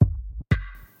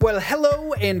Well,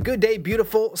 hello and good day,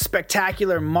 beautiful,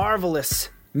 spectacular, marvelous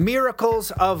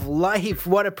miracles of life.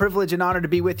 What a privilege and honor to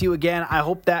be with you again. I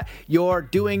hope that you're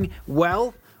doing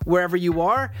well wherever you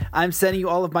are. I'm sending you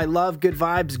all of my love, good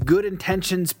vibes, good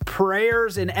intentions,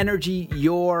 prayers, and energy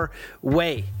your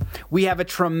way. We have a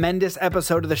tremendous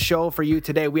episode of the show for you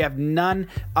today. We have none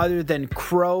other than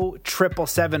Crow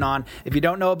 777 on. If you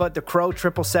don't know about the Crow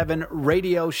 777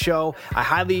 radio show, I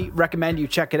highly recommend you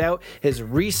check it out. His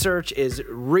research is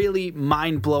really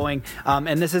mind-blowing,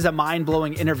 and this is a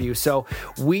mind-blowing interview. So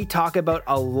we talk about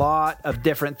a lot of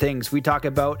different things. We talk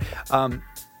about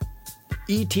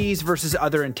ETs versus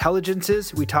other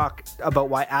intelligences. We talk about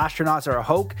why astronauts are a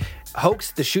hoax,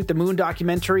 the Shoot the Moon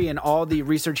documentary and all the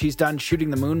research he's done shooting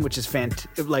the moon, which is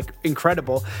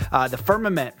incredible. The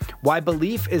firmament, why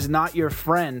belief is not your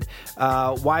friend,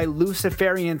 why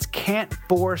Luciferians can't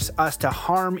force us to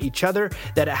harm each other,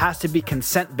 that it has to be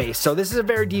consent-based. So this is a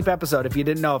very deep episode if you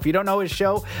didn't know. If you don't know his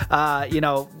show,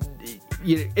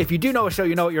 if you do know a show,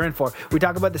 you know what you're in for. We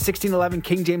talk about the 1611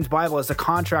 King James Bible as a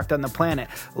contract on the planet.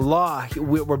 Law.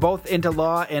 We're both into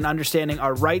law and understanding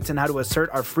our rights and how to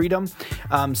assert our freedom.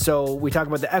 So we talk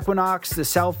about the equinox, the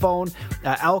cell phone,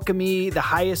 alchemy, the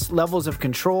highest levels of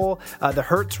control, the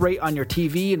hertz rate on your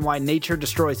TV and why nature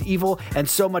destroys evil, and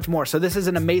so much more. So this is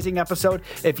an amazing episode.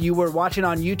 If you were watching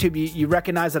on YouTube, you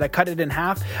recognize that I cut it in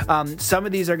half. Some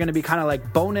of these are going to be kind of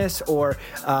like bonus or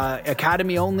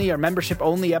academy only or membership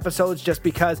only episodes, just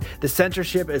because the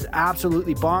censorship is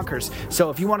absolutely bonkers. So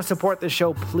if you want to support this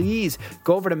show, please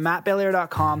go over to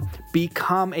mattbelair.com,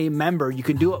 become a member. You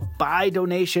can do it by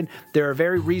donation. There are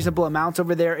very reasonable amounts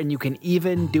over there, and you can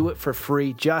even do it for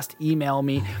free. Just email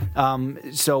me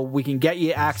so we can get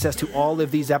you access to all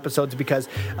of these episodes, because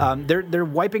they're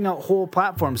wiping out whole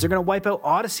platforms. They're going to wipe out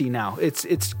Odyssey now.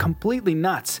 It's completely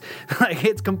nuts.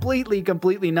 It's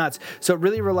completely nuts. So it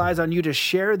really relies on you to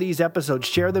share these episodes,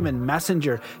 share them in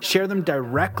Messenger, share them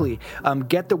directly,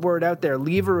 get the word out there,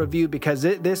 leave a review, because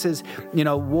this is,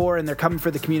 war and they're coming for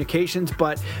the communications,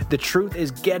 but the truth is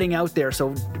getting out there.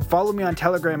 So follow me on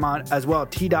Telegram as well,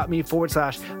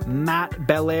 t.me/Matt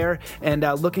Belair, and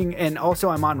and also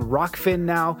I'm on Rockfin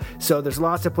now. So there's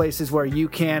lots of places where you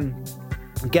can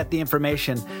get the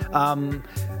information.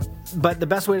 But the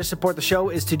best way to support the show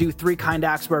is to do 3 kind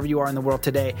acts wherever you are in the world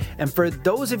today. And for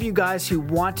those of you guys who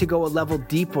want to go a level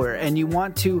deeper and you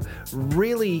want to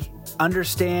really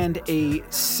understand a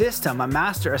system,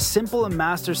 a simple and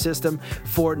master system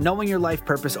for knowing your life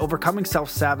purpose, overcoming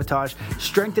self-sabotage,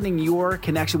 strengthening your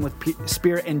connection with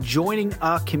spirit, and joining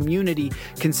a community,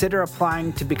 consider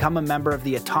applying to become a member of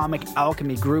the Atomic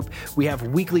Alchemy Group. We have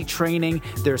weekly training.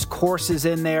 There's courses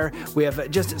in there. We have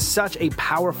just such a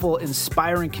powerful,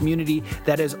 inspiring community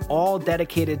that is all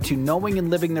dedicated to knowing and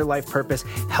living their life purpose,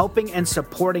 helping and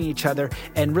supporting each other,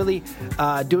 and really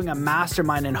doing a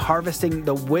mastermind and harvesting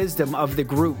the wisdom of the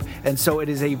group. And so it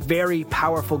is a very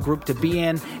powerful group to be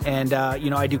in. And,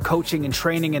 I do coaching and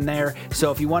training in there.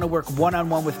 So if you want to work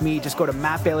one-on-one with me, just go to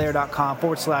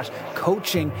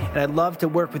mattbelair.com/coaching. And I'd love to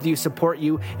work with you, support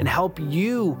you, and help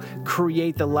you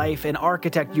create the life and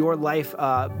architect your life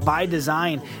by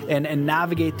design and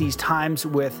navigate these times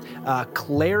with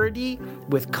clarity,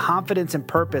 with confidence and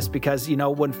purpose, because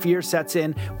when fear sets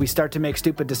in, we start to make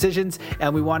stupid decisions,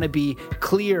 and we want to be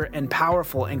clear and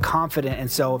powerful and confident. And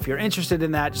so if you're interested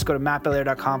in that, just go to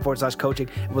mattbelair.com/coaching.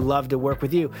 Would love to work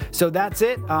with you. So that's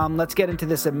it. Let's get into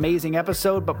this amazing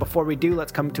episode. But before we do,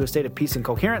 let's come to a state of peace and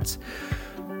coherence.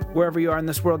 Wherever you are in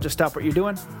this world, just stop what you're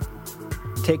doing.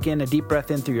 Take in a deep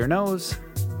breath in through your nose.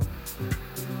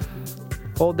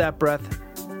 Hold that breath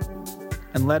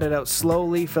and let it out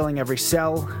slowly, filling every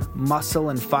cell, muscle,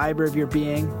 and fiber of your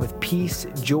being with peace,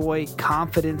 joy,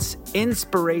 confidence,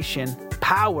 inspiration,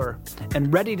 power,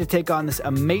 and ready to take on this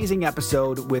amazing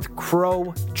episode with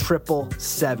Crow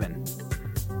 777.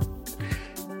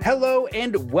 Hello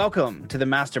and welcome to the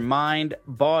Mastermind,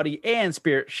 Body, and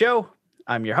Spirit Show.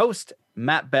 I'm your host,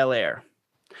 Matt Belair.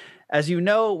 As you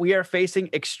know, we are facing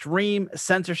extreme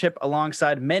censorship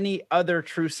alongside many other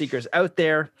truth seekers out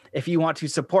there. If you want to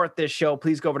support this show,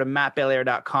 please go over to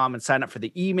mattbelair.com and sign up for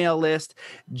the email list,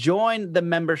 join the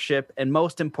membership, and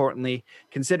most importantly,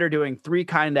 consider doing 3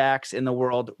 kind acts in the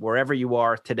world wherever you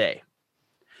are today.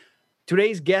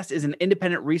 Today's guest is an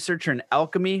independent researcher in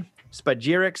alchemy,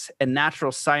 spagyrics, and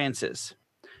natural sciences.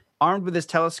 Armed with his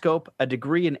telescope, a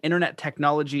degree in internet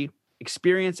technology,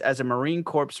 experience as a Marine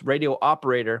Corps radio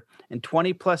operator, and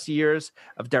 20 plus years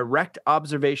of direct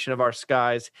observation of our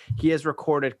skies, he has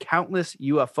recorded countless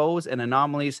UFOs and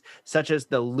anomalies such as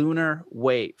the lunar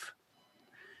wave.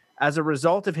 As a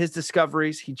result of his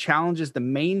discoveries, he challenges the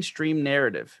mainstream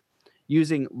narrative.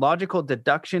 using logical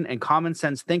deduction and common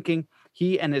sense thinking.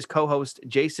 He and his co-host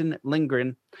Jason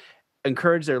Lindgren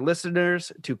encourage their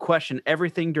listeners to question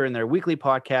everything during their weekly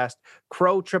podcast,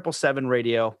 Crow 777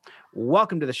 Radio.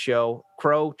 Welcome to the show,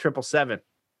 Crow 777.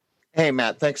 Hey,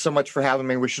 Matt, thanks so much for having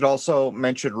me. We should also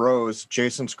mention Rose,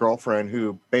 Jason's girlfriend,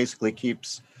 who basically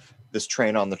keeps this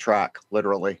train on the track,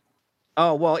 literally.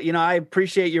 Oh, well, I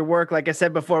appreciate your work. Like I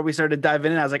said before we started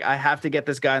diving in, I was like, I have to get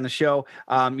this guy on the show.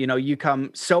 You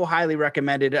come so highly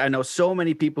recommended. I know so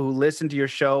many people who listen to your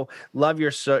show, love your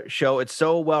show. It's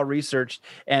so well researched.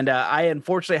 And I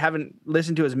unfortunately haven't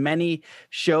listened to as many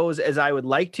shows as I would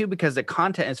like to because the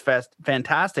content is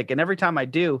fantastic. And every time I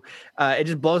do, it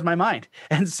just blows my mind.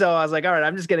 And so I was like, all right,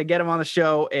 I'm just going to get him on the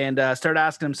show and start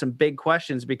asking him some big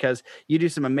questions because you do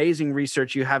some amazing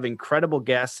research. You have incredible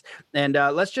guests. And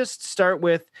let's just start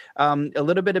with a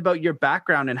little bit about your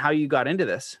background and how you got into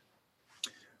this.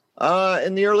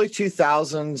 In the early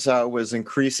 2000s, I was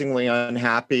increasingly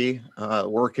unhappy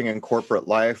working in corporate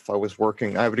life. I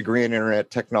have a degree in internet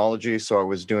technology, so I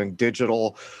was doing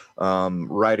digital,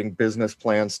 writing business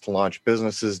plans to launch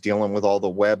businesses, dealing with all the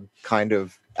web kind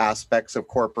of aspects of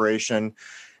corporation.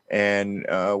 And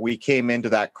we came into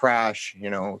that crash,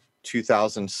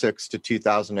 2006 to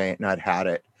 2008, and I'd had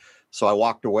it. So I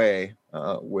walked away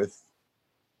with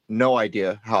no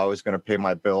idea how I was going to pay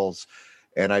my bills.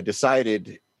 And I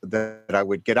decided that I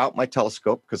would get out my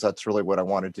telescope because that's really what I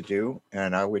wanted to do.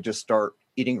 And I would just start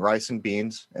eating rice and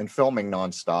beans and filming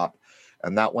nonstop.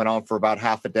 And that went on for about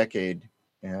half a decade.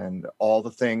 And all the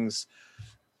things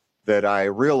that I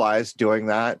realized doing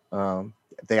that,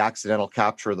 the accidental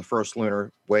capture of the first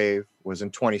lunar wave was in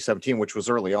 2017, which was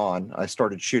early on. I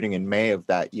started shooting in May of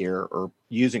that year, or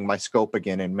using my scope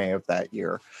again in May of that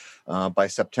year. By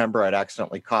September, I'd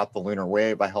accidentally caught the lunar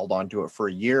wave. I held on to it for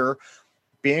a year.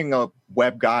 Being a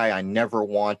web guy, I never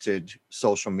wanted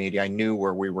social media. I knew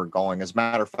where we were going. As a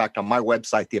matter of fact, on my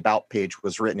website, the About page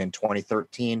was written in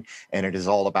 2013, and it is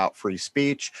all about free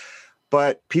speech.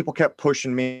 But people kept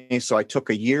pushing me, so I took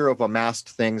a year of amassed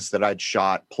things that I'd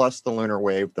shot, plus the lunar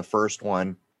wave, the first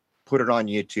one, put it on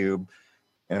YouTube,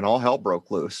 and all hell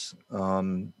broke loose.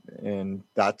 And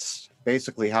that's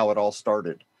basically how it all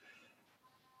started.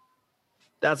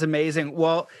 That's amazing.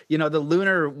 Well, the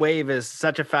lunar wave is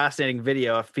such a fascinating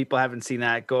video. If people haven't seen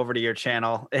that, go over to your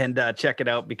channel and check it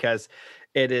out because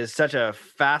it is such a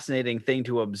fascinating thing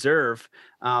to observe.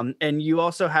 And you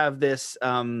also have this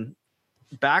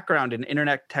background in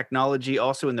internet technology,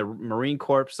 also in the Marine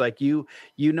Corps. Like you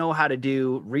know how to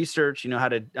do research, you know how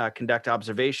to conduct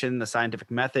observation, the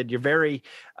scientific method. You're very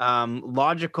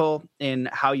logical in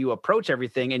how you approach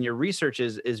everything, and your research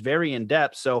is very in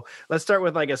depth. So let's start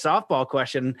with like a softball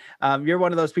question. You're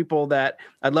one of those people that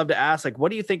I'd love to ask, like,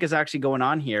 what do you think is actually going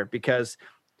on here? Because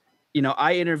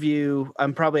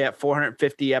I'm probably at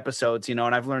 450 episodes, and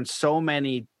I've learned so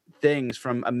many things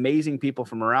from amazing people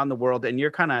from around the world, and you're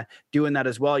kind of doing that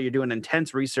as well. You're doing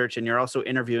intense research, and you're also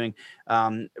interviewing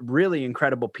really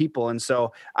incredible people. And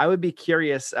so I would be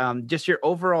curious, just your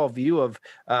overall view of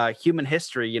human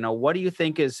history. What do you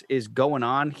think is going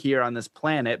on here on this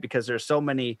planet? Because there's so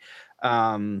many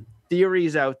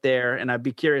theories out there, and I'd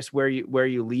be curious where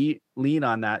you lean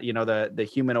on that. The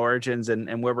human origins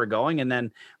and where we're going, and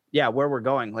then where we're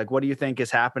going. Like, what do you think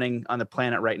is happening on the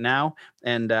planet right now?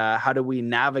 And how do we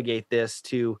navigate this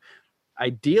to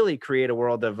ideally create a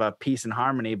world of peace and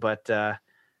harmony? But,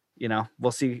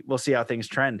 we'll see how things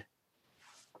trend.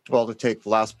 Well, to take the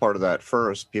last part of that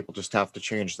first, people just have to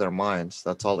change their minds.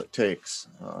 That's all it takes.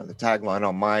 The tagline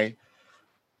on my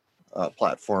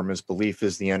platform is "Belief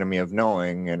is the enemy of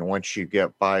knowing." And once you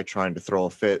get by trying to throw a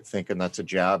fit, thinking that's a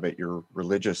jab at your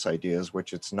religious ideas,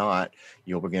 which it's not,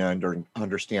 you'll begin to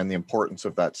understand the importance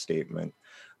of that statement.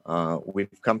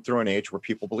 We've come through an age where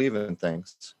people believe in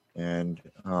things, and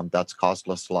that's caused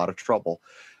us a lot of trouble.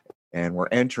 And we're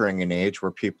entering an age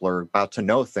where people are about to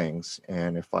know things.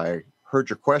 And if I heard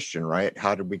your question right,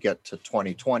 how did we get to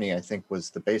 2020, I think was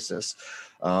the basis.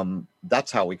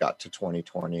 That's how we got to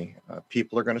 2020.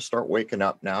 People are going to start waking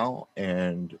up now,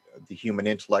 and the human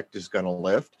intellect is going to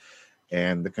lift.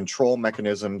 And the control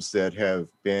mechanisms that have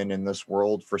been in this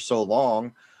world for so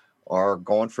long are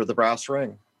going for the brass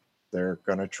ring. They're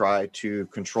going to try to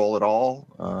control it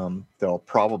all. They'll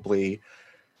probably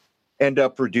end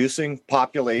up reducing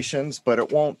populations, but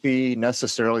it won't be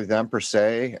necessarily them per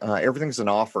se. Everything's an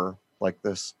offer, like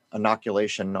this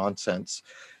inoculation nonsense.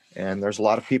 And there's a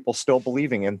lot of people still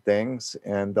believing in things,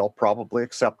 and they'll probably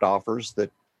accept offers that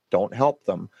don't help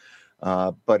them.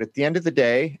 But at the end of the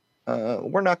day,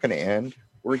 we're not going to end.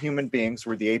 We're human beings.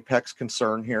 We're the apex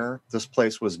concern here. This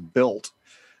place was built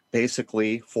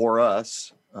basically for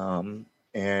us.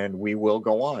 and we will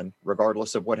go on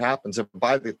regardless of what happens. And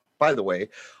by the way,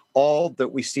 all that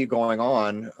we see going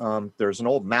on, there's an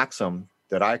old maxim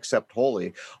that I accept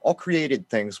wholly: all created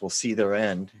things will see their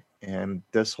end. And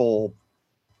this whole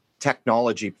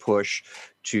technology push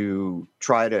to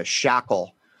try to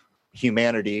shackle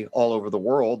humanity all over the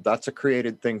world, that's a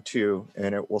created thing too,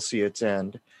 and it will see its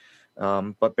end.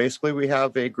 But basically, we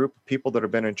have a group of people that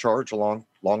have been in charge a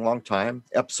long time.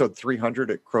 Episode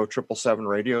 300 at Crow 777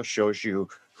 Radio shows you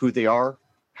who they are,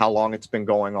 how long it's been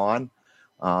going on.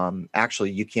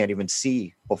 Actually, you can't even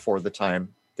see before the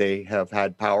time they have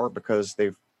had power because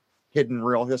they've hidden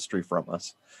real history from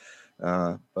us.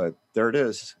 But there it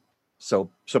is.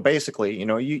 So basically,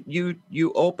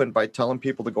 you open by telling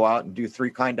people to go out and do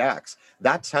 3 kind acts.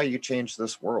 That's how you change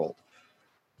this world.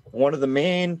 One of the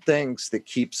main things that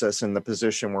keeps us in the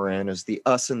position we're in is the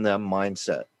us and them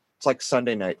mindset. It's like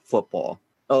Sunday night football.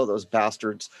 Oh, those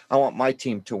bastards. I want my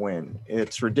team to win.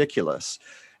 It's ridiculous.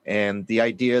 And the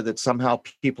idea that somehow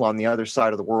people on the other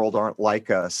side of the world aren't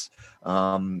like us,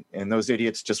 and those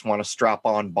idiots just want to strap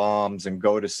on bombs and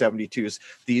go to 72s.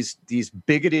 These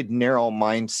bigoted, narrow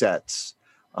mindsets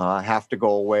have to go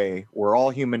away. We're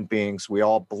all human beings. We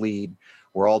all bleed.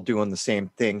 We're all doing the same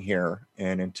thing here.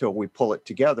 And until we pull it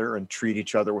together and treat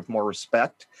each other with more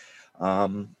respect,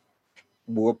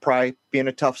 we'll probably be in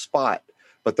a tough spot.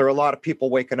 But there are a lot of people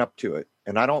waking up to it.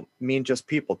 And I don't mean just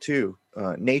people, too.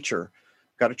 Nature.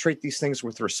 Got to treat these things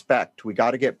with respect. We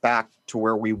got to get back to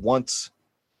where we once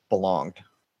belonged.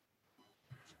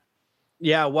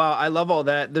 Yeah, wow, I love all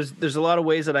that. There's a lot of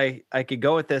ways that I could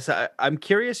go with this. I'm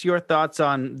curious your thoughts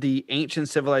on the ancient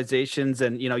civilizations,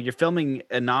 and you're filming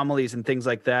anomalies and things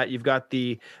like that. You've got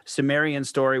the Sumerian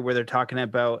story where they're talking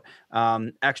about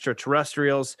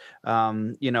extraterrestrials,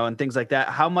 and things like that.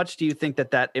 How much do you think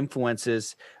that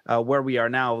influences where we are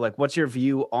now? Like, what's your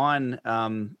view on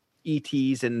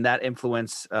ETs and that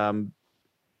influence, from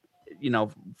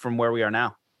where we are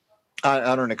now?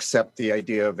 I don't accept the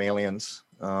idea of aliens.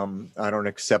 I don't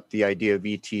accept the idea of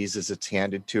ETs as it's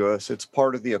handed to us. It's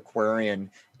part of the Aquarian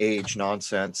age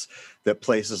nonsense that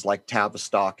places like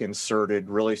Tavistock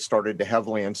really started to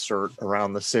heavily insert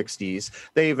around the 60s.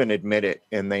 They even admit it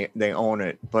and they own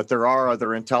it. But there are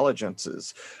other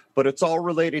intelligences. But it's all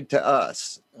related to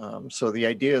us. So the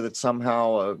idea that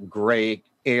somehow a gray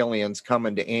aliens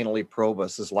coming to anally probe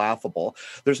us is laughable.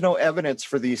 There's no evidence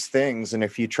for these things, and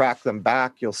if you track them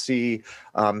back, you'll see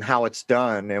how it's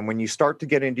done. And when you start to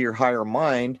get into your higher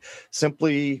mind,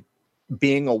 simply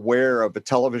being aware of a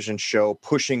television show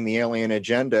pushing the alien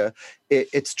agenda,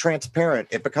 it's transparent.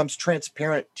 It becomes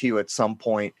transparent to you at some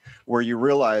point where you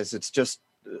realize it's just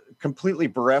completely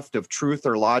bereft of truth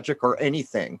or logic or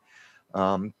anything.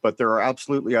 But there are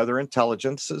absolutely other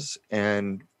intelligences,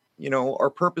 and our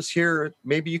purpose here,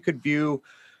 maybe you could view,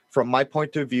 from my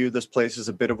point of view, this place is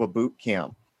a bit of a boot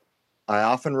camp. I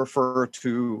often refer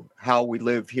to how we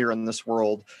live here in this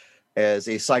world as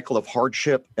a cycle of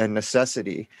hardship and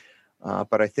necessity.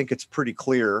 But I think it's pretty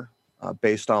clear,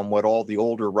 based on what all the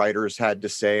older writers had to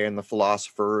say and the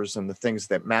philosophers and the things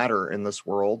that matter in this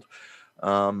world,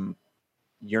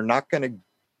 you're not going to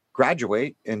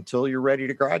graduate until you're ready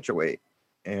to graduate.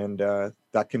 And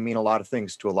that can mean a lot of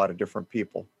things to a lot of different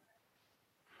people.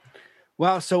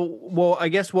 Well, I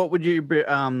guess what would your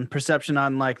perception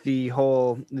on like the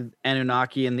whole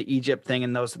Anunnaki and the Egypt thing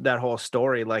and that whole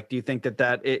story? Like, do you think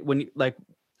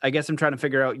I guess I'm trying to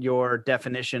figure out your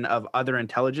definition of other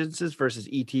intelligences versus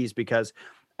ETs, because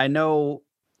I know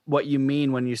what you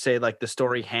mean when you say like the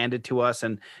story handed to us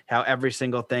and how every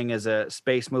single thing is a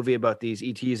space movie about these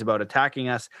ETs about attacking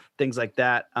us, things like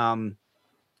that.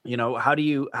 How do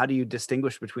you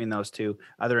distinguish between those two,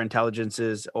 other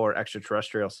intelligences or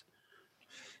extraterrestrials?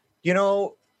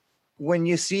 When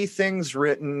you see things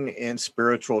written in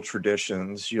spiritual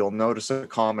traditions, you'll notice a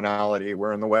commonality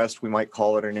where in the West, we might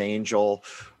call it an angel.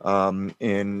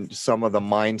 In some of the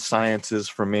mind sciences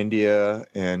from India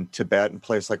and Tibet and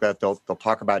places like that, they'll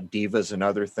talk about devas and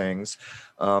other things.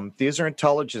 These are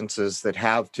intelligences that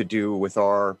have to do with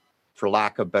our, for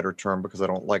lack of a better term, because I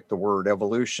don't like the word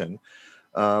evolution,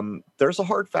 there's a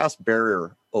hard, fast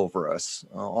barrier over us.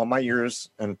 All my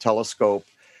years in a telescope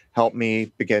helped me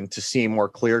begin to see more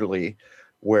clearly,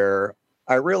 where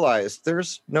I realized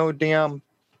there's no damn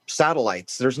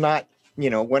satellites. There's not,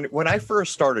 when I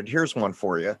first started, here's one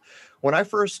for you. When I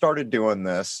first started doing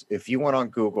this, if you went on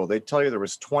Google, they'd tell you there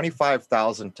was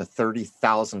 25,000 to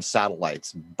 30,000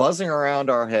 satellites buzzing around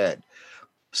our head.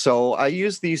 So I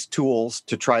use these tools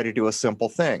to try to do a simple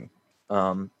thing.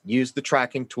 Use the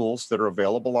tracking tools that are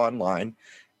available online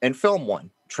and film one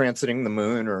transiting the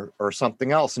moon or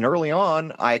something else. And early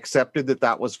on, I accepted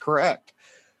that was correct.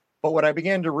 But what I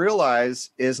began to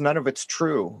realize is none of it's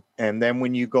true. And then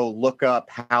when you go look up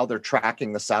how they're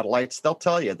tracking the satellites, they'll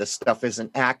tell you this stuff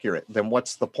isn't accurate. Then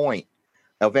what's the point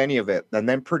of any of it? And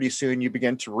then pretty soon you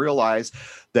begin to realize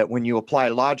that when you apply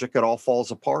logic, it all falls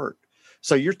apart.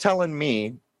 So you're telling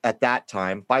me at that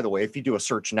time, by the way, if you do a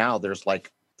search now, there's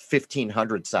like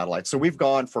 1,500 satellites. So we've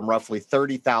gone from roughly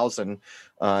 30,000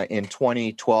 in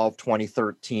 2012,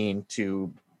 2013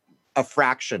 to a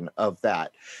fraction of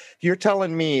that. You're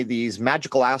telling me these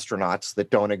magical astronauts that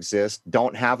don't exist,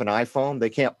 don't have an iPhone, they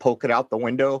can't poke it out the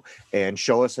window and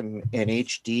show us in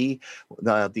HD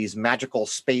these magical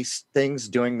space things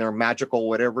doing their magical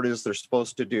whatever it is they're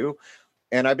supposed to do.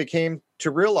 And I became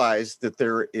to realize that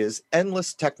there is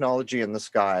endless technology in the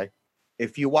sky.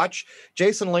 If you watch,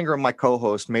 Jason Linger, my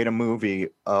co-host, made a movie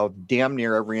of damn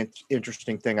near every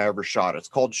interesting thing I ever shot. It's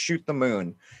called Shoot the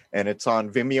Moon, and it's on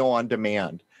Vimeo on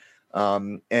demand.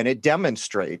 And it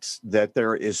demonstrates that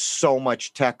there is so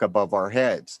much tech above our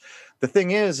heads. The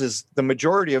thing is the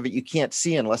majority of it you can't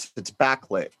see unless it's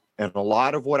backlit. And a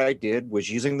lot of what I did was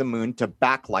using the moon to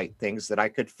backlight things that I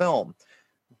could film.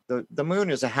 The moon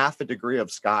is a half a degree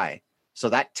of sky. So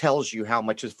that tells you how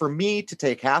much is for me to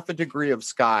take half a degree of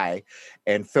sky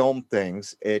and film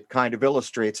things. It kind of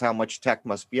illustrates how much tech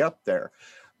must be up there.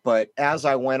 But as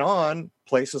I went on,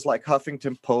 places like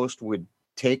Huffington Post would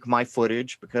take my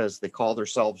footage because they call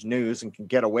themselves news and can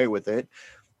get away with it.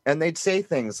 And they'd say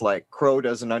things like, Crow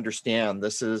doesn't understand.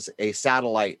 This is a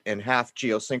satellite in half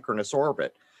geosynchronous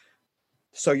orbit.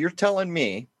 So you're telling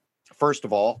me, first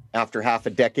of all, after half a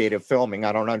decade of filming,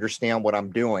 I don't understand what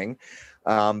I'm doing.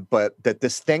 But that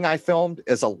this thing I filmed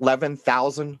is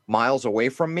 11,000 miles away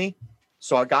from me.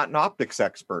 So I got an optics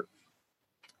expert.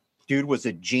 Dude was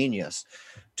a genius.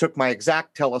 Took my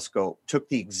exact telescope, took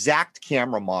the exact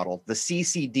camera model, the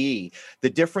CCD, the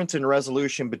difference in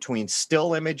resolution between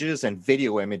still images and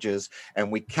video images,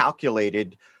 and we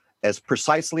calculated as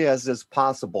precisely as is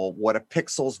possible what a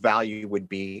pixel's value would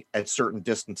be at certain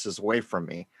distances away from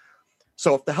me.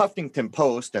 So if the Huffington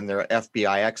Post and their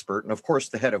FBI expert, and of course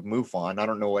the head of MUFON, I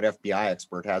don't know what FBI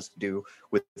expert has to do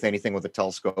with anything with a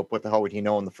telescope. What the hell would he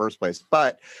know in the first place?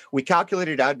 But we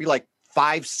calculated I'd be like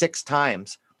 5-6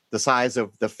 times the size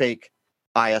of the fake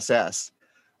ISS.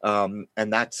 And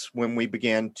that's when we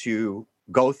began to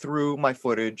go through my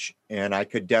footage and I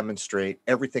could demonstrate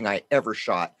everything I ever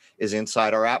shot is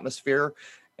inside our atmosphere.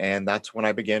 And that's when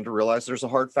I began to realize there's a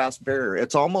hard, fast barrier.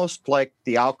 It's almost like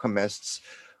the alchemists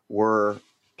were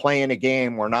playing a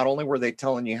game where not only were they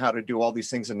telling you how to do all these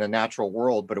things in the natural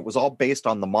world, but it was all based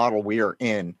on the model we are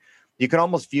in. You can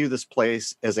almost view this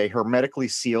place as a hermetically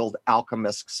sealed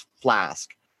alchemist's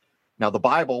flask. Now, the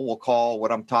Bible will call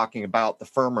what I'm talking about the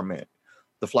firmament.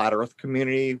 The flat earth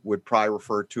community would probably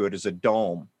refer to it as a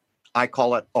dome. I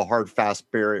call it a hard,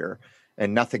 fast barrier,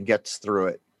 and nothing gets through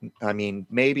it. I mean,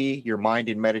 maybe your mind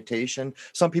in meditation.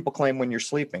 Some people claim when you're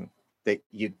sleeping that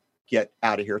you get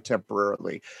out of here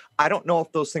temporarily. I don't know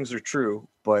if those things are true,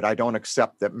 but I don't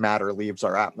accept that matter leaves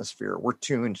our atmosphere. We're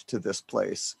tuned to this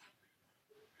place.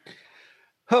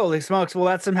 Holy smokes. Well,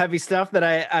 that's some heavy stuff that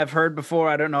I've heard before.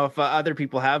 I don't know if other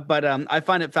people have, but I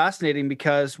find it fascinating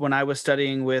because when I was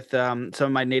studying with some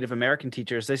of my Native American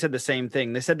teachers, they said the same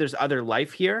thing. They said there's other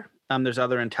life here. There's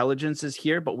other intelligences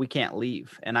here, but we can't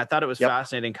leave. And I thought it was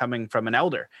fascinating coming from an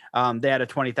elder. They had a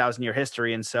 20,000 year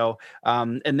history. And so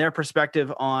in their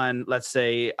perspective on, let's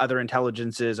say, other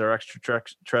intelligences or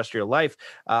extraterrestrial life,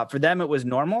 for them, it was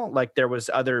normal. Like there was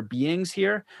other beings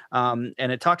here. And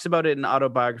it talks about it in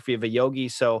Autobiography of a Yogi.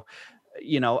 So,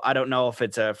 you know, I don't know if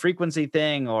it's a frequency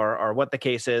thing or what the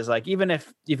case is. Like, even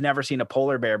if you've never seen a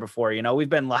polar bear before, you know, we've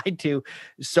been lied to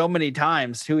so many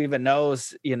times. Who even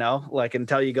knows, you know, like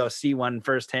until you go see one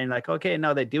firsthand, like, okay,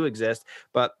 no, they do exist.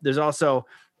 But there's also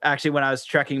actually, when I was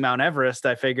trekking Mount Everest,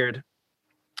 I figured,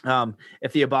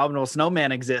 if the abominable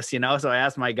snowman exists, you know, so I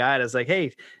asked my guide, I was like,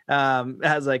 hey, I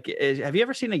was like, have you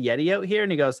ever seen a Yeti out here?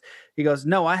 And he goes,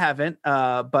 no, I haven't.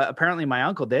 But apparently my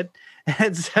uncle did.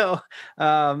 And so,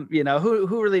 you know,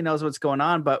 who really knows what's going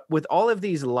on? But with all of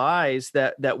these lies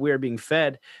that we're being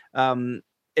fed,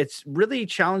 it's really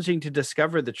challenging to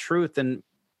discover the truth. And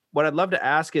what I'd love to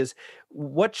ask is,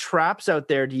 what traps out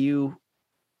there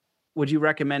would you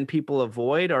recommend people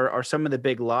avoid, or some of the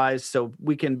big lies, so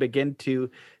we can begin to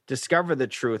discover the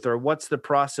truth? Or what's the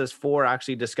process for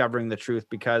actually discovering the truth?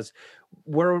 Because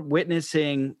we're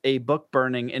witnessing a book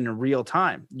burning in real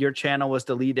time. Your channel was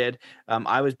deleted.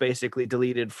 I was basically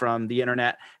deleted from the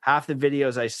internet. Half the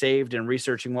videos I saved in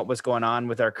researching what was going on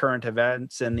with our current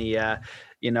events and the,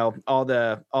 you know, all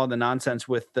the nonsense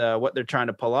with what they're trying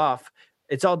to pull off.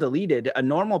 it's all deleted. A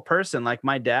normal person like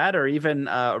my dad, or even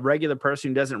a regular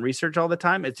person who doesn't research all the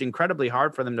time, it's incredibly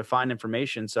hard for them to find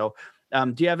information. So,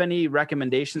 do you have any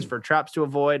recommendations for traps to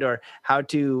avoid, or how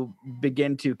to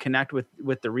begin to connect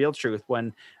with the real truth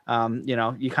when,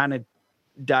 you kind of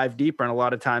dive deeper, and a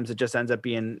lot of times it just ends up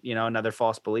being, another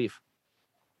false belief?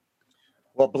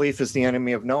 Well, belief is the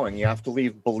enemy of knowing. You have to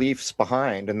leave beliefs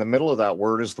behind. In the middle of that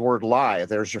word is the word lie.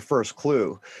 There's your first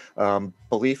clue.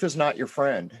 Belief is not your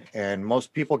friend. And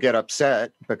most people get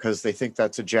upset because they think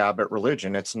that's a jab at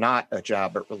religion. It's not a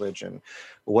jab at religion.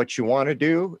 What you want to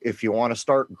do, if you want to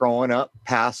start growing up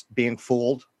past being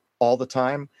fooled all the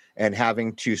time and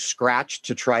having to scratch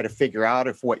to try to figure out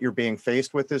if what you're being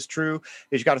faced with is true,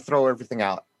 is you got to throw everything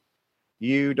out.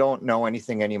 You don't know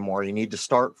anything anymore. You need to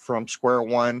start from square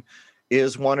one.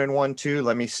 Is 1 and 1 2?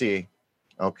 Let me see.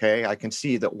 Okay, I can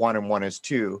see that 1 and 1 is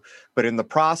 2. But in the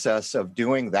process of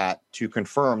doing that to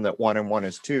confirm that 1 and 1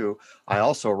 is 2, I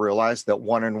also realized that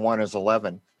 1 and 1 is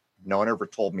 11. No one ever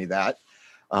told me that.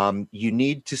 You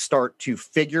need to start to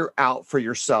figure out for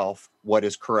yourself what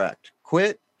is correct.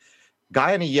 Quit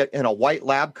guy in a white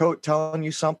lab coat telling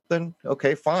you something.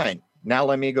 Okay, fine. Now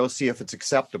let me go see if it's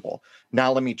acceptable.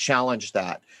 Now let me challenge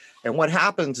that. And what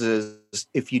happens is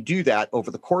if you do that over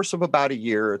the course of about a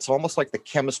year, it's almost like the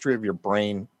chemistry of your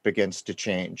brain begins to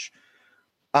change.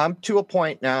 I'm to a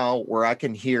point now where I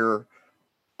can hear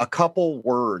a couple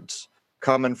words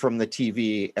coming from the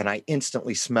TV and I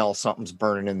instantly smell something's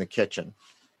burning in the kitchen.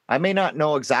 I may not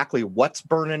know exactly what's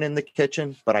burning in the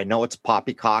kitchen, but I know it's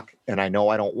poppycock and I know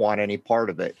I don't want any part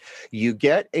of it. You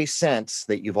get a sense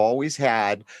that you've always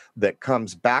had that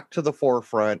comes back to the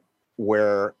forefront,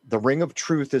 where the ring of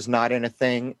truth is not in a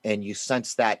thing and you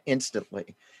sense that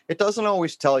instantly. It doesn't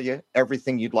always tell you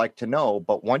everything you'd like to know,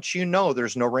 but once you know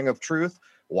there's no ring of truth,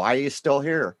 why are you still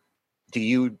here? Do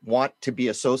you want to be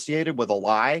associated with a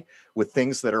lie, with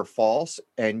things that are false,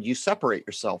 and you separate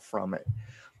yourself from it?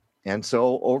 And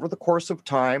so over the course of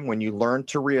time, when you learn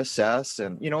to reassess,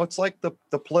 and, it's like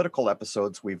the political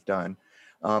episodes we've done.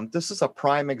 This is a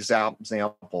prime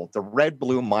example. The red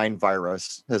blue mind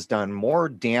virus has done more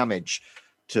damage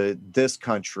to this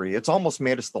country. It's almost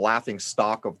made us the laughing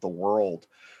stock of the world.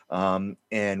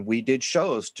 And we did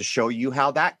shows to show you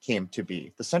how that came to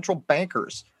be. The central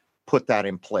bankers put that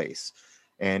in place.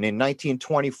 And in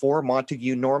 1924,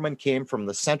 Montague Norman came from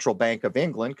the Central Bank of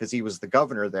England because he was the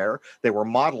governor there. They were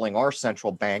modeling our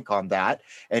central bank on that.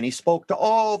 And he spoke to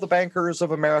all the bankers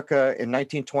of America in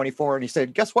 1924. And he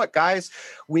said, guess what, guys?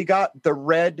 We got the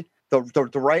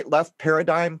right-left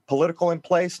paradigm political in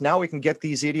place. Now we can get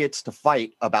these idiots to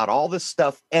fight about all this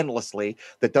stuff endlessly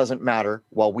that doesn't matter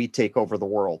while we take over the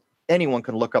world. Anyone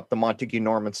can look up the Montague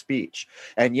Norman speech.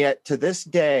 And yet to this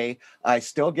day, I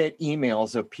still get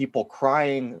emails of people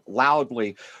crying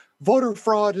loudly, voter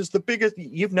fraud is the biggest.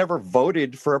 You've never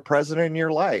voted for a president in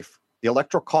your life. The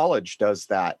Electoral College does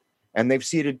that. And they've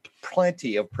seated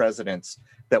plenty of presidents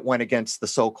that went against the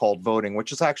so-called voting,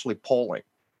 which is actually polling,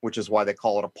 which is why they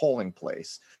call it a polling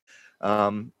place.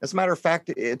 As a matter of fact,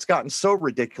 it's gotten so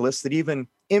ridiculous that even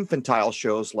infantile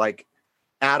shows like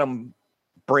Adam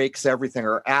Breaks Everything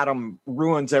or Adam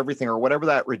Ruins Everything or whatever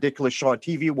that ridiculous show on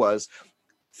TV was,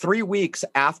 3 weeks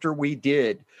after we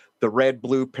did the red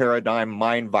blue paradigm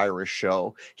mind virus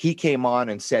show, he came on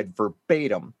and said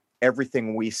verbatim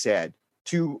everything we said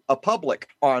to a public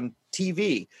on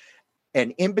TV.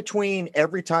 And in between,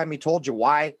 every time he told you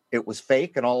why it was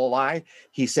fake and all a lie,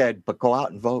 he said, but go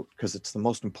out and vote because it's the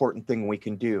most important thing we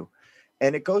can do.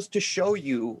 And it goes to show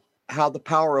you how the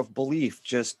power of belief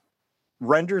just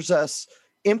renders us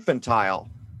infantile.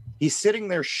 He's sitting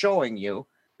there showing you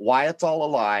why it's all a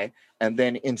lie and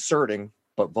then inserting,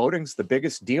 but voting's the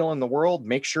biggest deal in the world.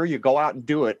 Make sure you go out and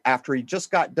do it after he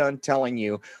just got done telling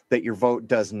you that your vote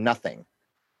does nothing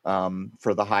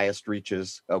for the highest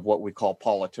reaches of what we call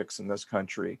politics in this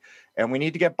country. And we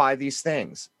need to get by these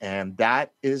things. And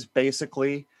that is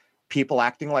basically people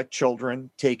acting like children,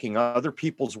 taking other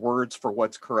people's words for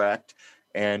what's correct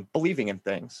and believing in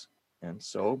things. And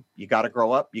so you got to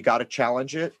grow up, you got to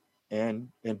challenge it and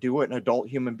do what an adult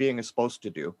human being is supposed to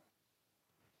do.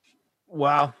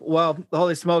 Wow. Well,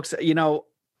 holy smokes,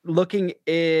 looking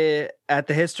at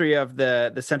the history of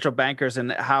the central bankers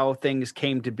and how things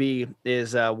came to be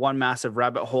is one massive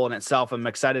rabbit hole in itself. I'm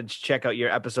excited to check out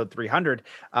your episode 300.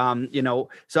 So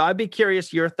I'd be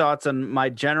curious your thoughts on my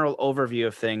general overview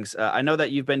of things. I know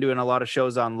that you've been doing a lot of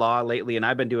shows on law lately, and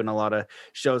I've been doing a lot of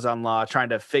shows on law, trying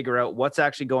to figure out what's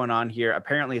actually going on here.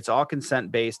 Apparently it's all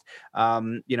consent based.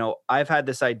 I've had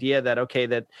this idea that, okay,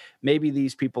 that maybe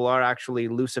these people are actually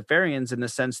Luciferians in the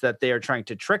sense that they are trying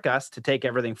to trick us to take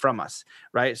everything from us,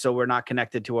 right? So we're not not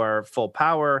connected to our full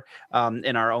power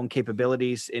in our own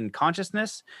capabilities in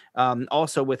consciousness.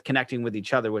 Also with connecting with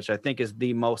each other, which I think is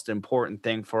the most important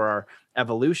thing for our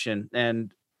evolution.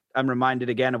 And I'm reminded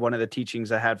again of one of the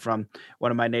teachings I had from one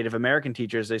of my Native American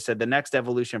teachers. They said the next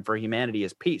evolution for humanity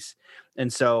is peace.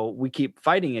 And so we keep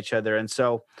fighting each other. And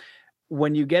so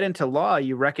when you get into law,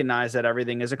 you recognize that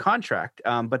everything is a contract,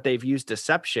 but they've used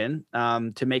deception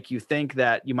to make you think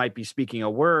that you might be speaking a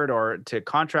word or to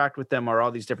contract with them or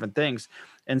all these different things.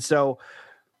 And so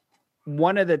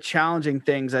one of the challenging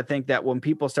things, I think, that when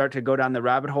people start to go down the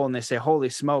rabbit hole and they say, holy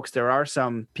smokes, there are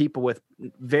some people with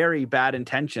very bad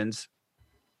intentions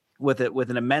with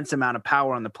an immense amount of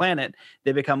power on the planet,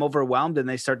 they become overwhelmed and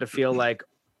they start to feel like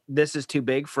this is too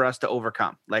big for us to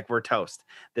overcome. Like we're toast.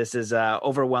 This is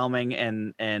overwhelming,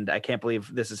 and I can't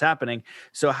believe this is happening.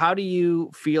 So, how do you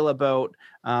feel about,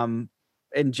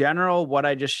 in general, what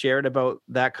I just shared about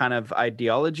that kind of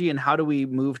ideology, and how do we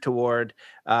move toward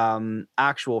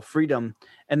actual freedom?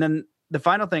 And then the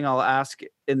final thing I'll ask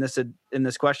in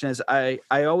this question is, I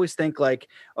always think like,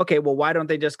 okay, well, why don't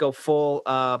they just go full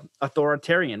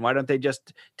authoritarian? Why don't they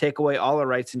just take away all our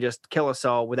rights and just kill us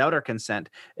all without our consent?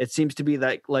 It seems to be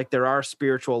like there are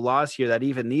spiritual laws here that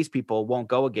even these people won't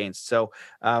go against. So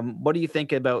what do you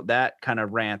think about that kind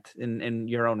of rant in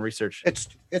your own research?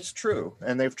 It's true,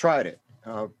 and they've tried it.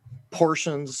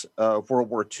 Portions of World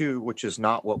War II, which is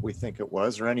not what we think it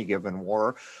was, or any given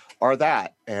war, are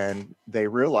that. And they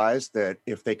realized that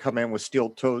if they come in with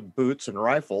steel-toed boots and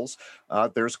rifles,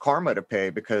 there's karma to pay,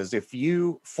 because if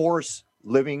you force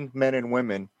living men and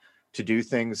women to do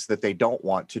things that they don't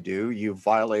want to do, you've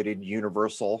violated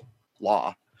universal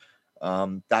law.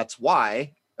 That's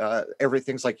why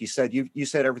everything's like you said. You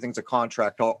said everything's a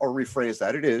contract. I'll rephrase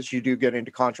that. It is. You do get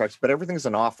into contracts, but everything's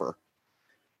an offer.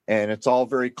 And it's all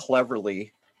very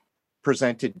cleverly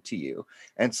presented to you.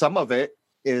 And some of it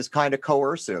is kind of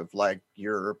coercive, like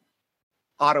your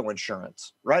auto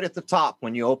insurance. Right at the top,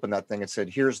 when you open that thing, it said,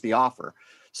 here's the offer.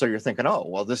 So you're thinking, oh,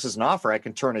 well, this is an offer. I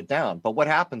can turn it down. But what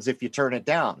happens if you turn it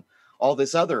down? All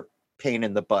this other pain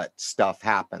in the butt stuff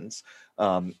happens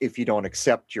if you don't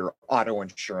accept your auto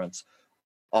insurance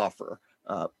offer.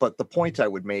 But the point I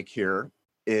would make here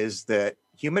is that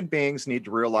human beings need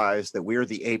to realize that we are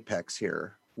the apex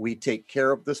here. We take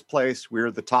care of this place. We're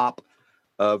the top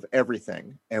of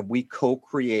everything, and we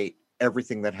co-create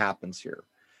everything that happens here.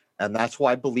 And that's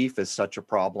why belief is such a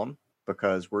problem,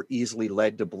 because we're easily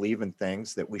led to believe in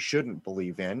things that we shouldn't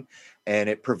believe in. And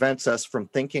it prevents us from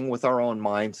thinking with our own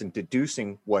minds and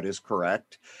deducing what is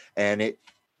correct. And it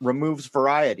removes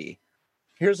variety.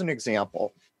 Here's an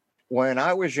example. When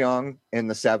I was young in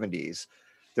the 70s,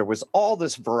 there was all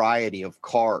this variety of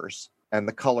cars and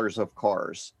the colors of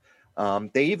cars.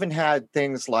 They even had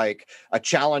things like a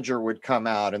Challenger would come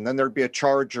out, and then there'd be a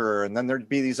Charger, and then there'd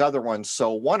be these other ones.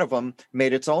 So one of them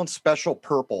made its own special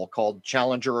purple called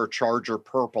Challenger or Charger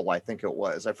Purple, I think it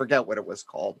was. I forget what it was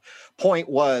called. Point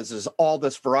is all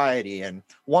this variety, and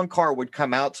one car would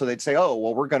come out, so they'd say, oh,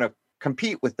 well, we're going to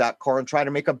compete with that car and try to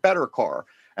make a better car.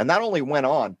 And that only went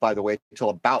on, by the way, until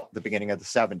about the beginning of the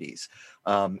 70s.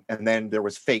 And then there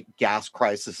was fake gas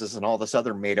crises and all this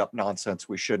other made-up nonsense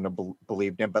we shouldn't have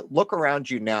believed in. But look around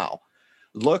you now.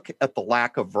 Look at the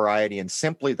lack of variety and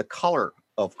simply the color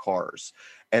of cars.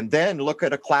 And then look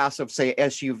at a class of, say,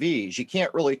 SUVs. You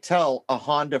can't really tell a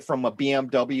Honda from a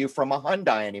BMW from a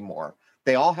Hyundai anymore.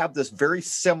 They all have this very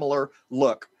similar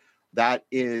look. That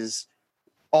is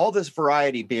all this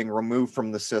variety being removed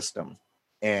from the system.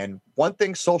 And one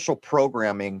thing social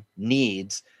programming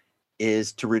needs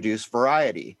is to reduce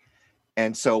variety.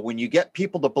 And so when you get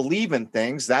people to believe in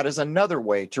things, that is another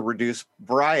way to reduce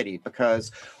variety,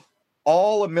 because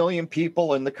all 1 million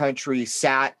people in the country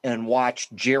sat and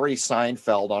watched Jerry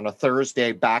Seinfeld on a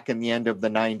Thursday back in the end of the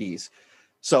 90s.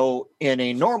 So in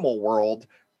a normal world,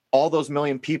 all those 1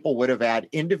 million people would have had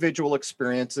individual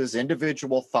experiences,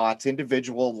 individual thoughts,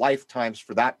 individual lifetimes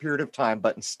for that period of time.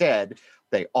 But instead,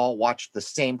 they all watched the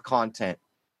same content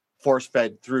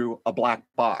force-fed through a black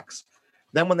box.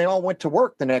 Then when they all went to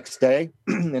work the next day,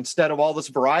 instead of all this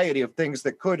variety of things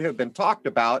that could have been talked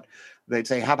about, they'd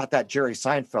say, how about that Jerry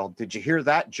Seinfeld? Did you hear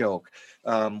that joke?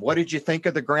 What did you think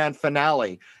of the grand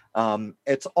finale?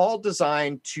 It's all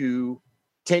designed to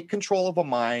take control of a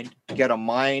mind, get a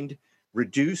mind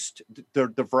reduced,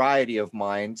 the variety of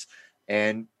minds,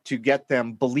 and to get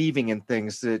them believing in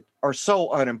things that are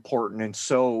so unimportant and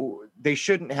so they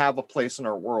shouldn't have a place in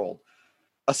our world.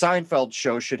 A Seinfeld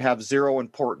show should have zero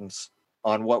importance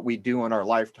on what we do in our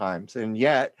lifetimes. And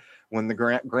yet, when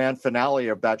the grand finale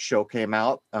of that show came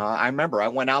out, I remember I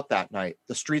went out that night.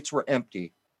 The streets were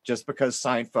empty just because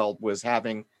Seinfeld was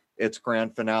having its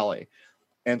grand finale.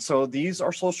 And so these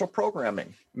are social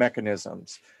programming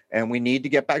mechanisms. And we need to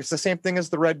get back. It's the same thing as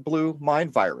the red blue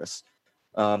mind virus.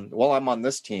 Well, I'm on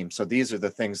this team, so these are the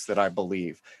things that I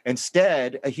believe.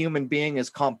 Instead, a human being is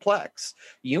complex.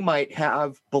 You might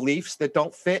have beliefs that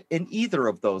don't fit in either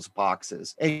of those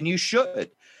boxes, and you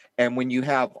should. And when you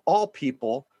have all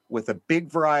people with a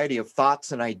big variety of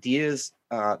thoughts and ideas,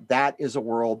 that is a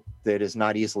world that is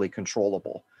not easily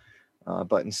controllable.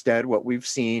 But instead, what we've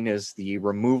seen is the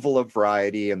removal of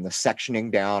variety and the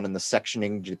sectioning down and the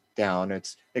sectioning down.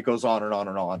 It goes on and on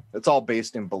and on. It's all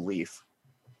based in belief.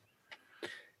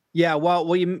 Yeah,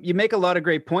 well, you make a lot of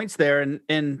great points there,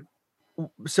 and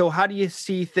so how do you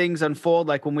see things unfold?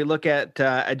 Like when we look at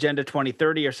Agenda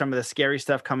 2030 or some of the scary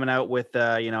stuff coming out with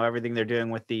everything they're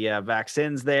doing with the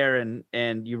vaccines there,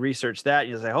 and you research that, and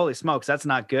you say, holy smokes, that's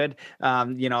not good.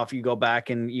 If you go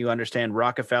back and you understand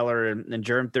Rockefeller and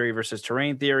germ theory versus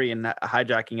terrain theory and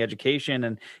hijacking education,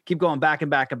 and keep going back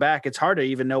and back and back, it's hard to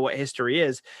even know what history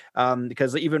is,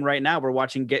 because even right now we're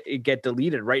watching it get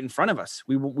deleted right in front of us.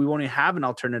 We won't even have an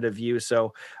alternative view.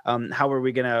 So how are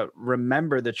we going to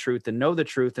remember the truth and know the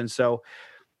truth? And so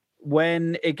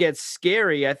when it gets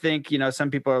scary, I think, some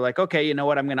people are like, okay, you know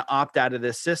what, I'm going to opt out of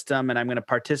this system and I'm going to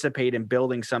participate in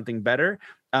building something better.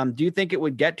 Do you think it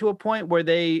would get to a point where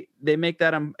they make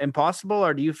that impossible?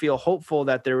 Or do you feel hopeful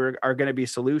that there are going to be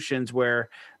solutions where,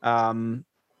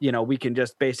 we can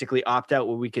just basically opt out,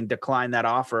 where we can decline that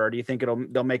offer? Or do you think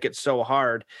they'll make it so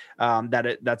hard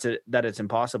that it's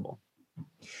impossible?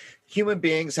 Human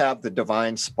beings have the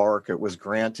divine spark. It was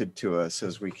granted to us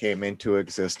as we came into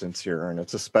existence here, and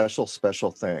it's a special,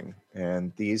 special thing.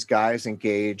 And these guys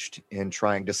engaged in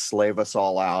trying to slave us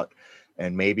all out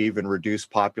and maybe even reduce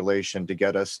population to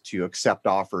get us to accept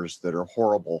offers that are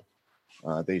horrible,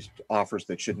 these offers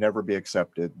that should never be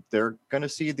accepted. They're going to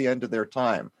see the end of their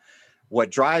time.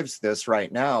 What drives this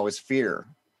right now is fear.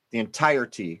 The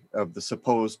entirety of the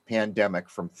supposed pandemic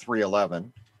from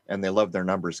 3/11, and they love their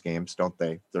numbers games, don't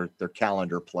they? Their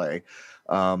calendar play.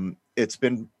 It's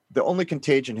been, the only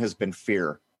contagion has been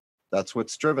fear. That's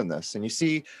what's driven this. And you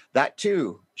see, that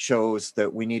too shows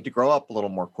that we need to grow up a little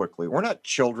more quickly. We're not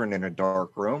children in a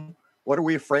dark room. What are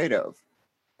we afraid of?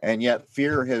 And yet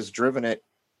fear has driven it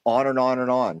on and on and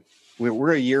on.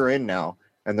 We're a year in now,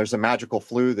 and there's a magical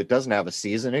flu that doesn't have a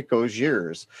season. It goes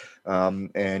years.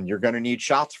 And you're going to need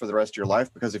shots for the rest of your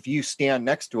life, because if you stand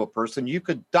next to a person, you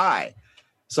could die.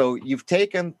 So you've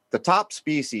taken the top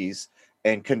species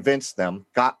and convinced them,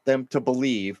 got them to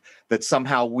believe that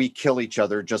somehow we kill each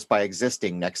other just by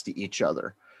existing next to each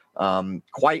other.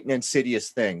 Quite an insidious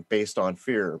thing based on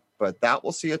fear, but that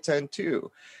will see its end too.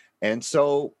 And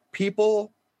so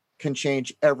people can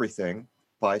change everything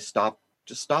by stop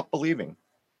believing.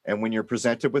 And when you're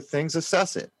presented with things,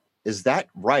 assess it. Is that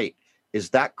right?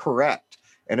 Is that correct?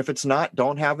 And if it's not,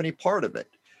 don't have any part of it.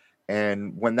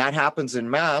 And when that happens in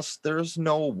mass, there's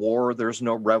no war, there's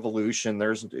no revolution,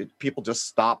 people just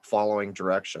stop following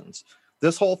directions.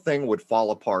 This whole thing would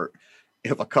fall apart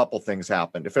if a couple things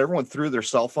happened. If everyone threw their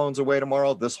cell phones away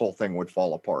tomorrow, this whole thing would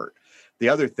fall apart. The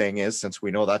other thing is, since we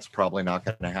know that's probably not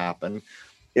going to happen,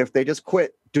 if they just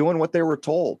quit doing what they were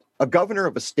told. A governor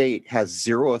of a state has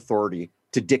zero authority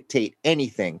to dictate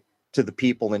anything to the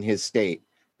people in his state.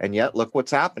 And yet, look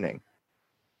what's happening.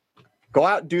 Go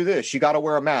out and do this. You got to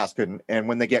wear a mask. And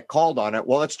when they get called on it,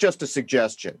 well, it's just a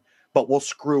suggestion, but we'll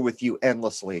screw with you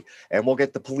endlessly. And we'll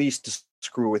get the police to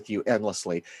screw with you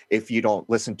endlessly if you don't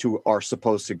listen to our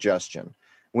supposed suggestion.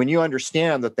 When you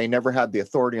understand that they never had the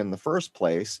authority in the first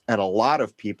place, and a lot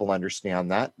of people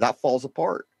understand that falls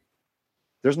apart.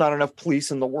 There's not enough police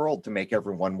in the world to make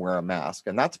everyone wear a mask.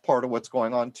 And that's part of what's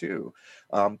going on too.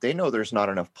 They know there's not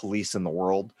enough police in the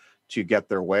world to get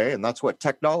their way. And that's what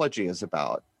technology is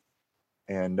about.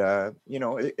 And,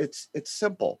 it's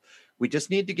simple. We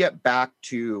just need to get back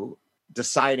to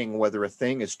deciding whether a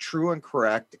thing is true and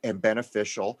correct and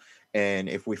beneficial. And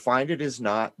if we find it is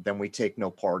not, then we take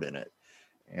no part in it.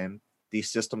 And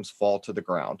these systems fall to the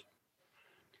ground.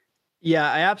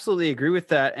 Yeah, I absolutely agree with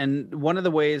that. And one of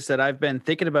the ways that I've been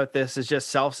thinking about this is just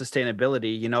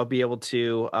self-sustainability, be able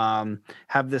to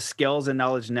have the skills and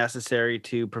knowledge necessary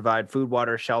to provide food,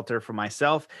 water, shelter for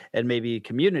myself and maybe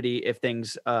community if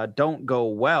things don't go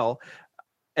well.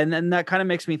 And then that kind of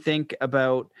makes me think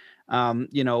about,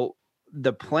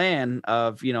 the plan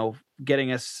of,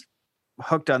 getting us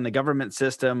hooked on the government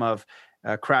system of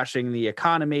crashing the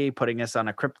economy, putting us on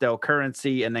a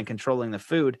cryptocurrency, and then controlling the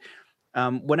food.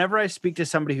 Whenever I speak to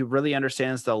somebody who really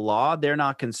understands the law, they're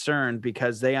not concerned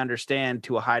because they understand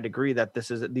to a high degree that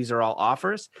these are all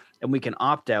offers and we can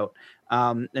opt out.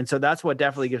 And so that's what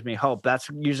definitely gives me hope. That's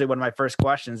usually one of my first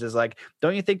questions is like,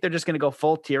 don't you think they're just going to go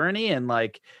full tyranny and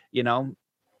like, you know,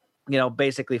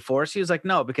 basically force you? Is like,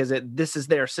 no, because this is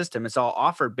their system. It's all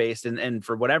offer based. And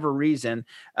for whatever reason,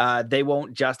 they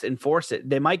won't just enforce it.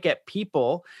 They might get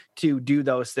people to do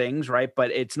those things, right?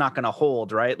 But it's not going to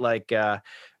hold, right? Like,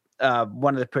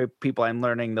 one of the people I'm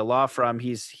learning the law from,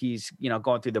 he's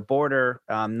going through the border,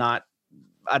 not,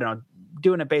 I don't know,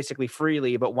 doing it basically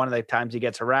freely, but one of the times he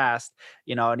gets harassed,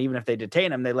 and even if they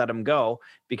detain him, they let him go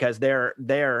because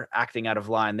they're acting out of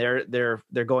line. They're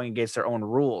going against their own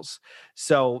rules.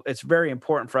 So it's very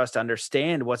important for us to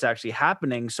understand what's actually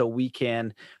happening so we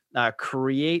can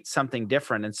create something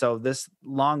different. And so this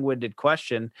long-winded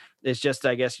question is just,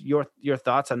 I guess, your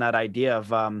thoughts on that idea of,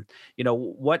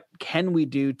 what can we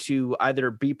do to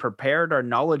either be prepared or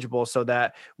knowledgeable so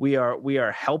that we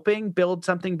are helping build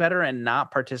something better and not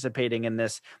participating in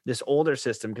this older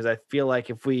system? Because I feel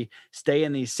like if we stay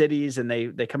in these cities and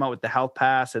they come out with the health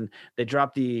pass and they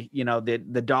drop the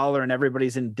dollar and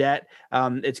everybody's in debt,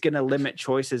 it's going to limit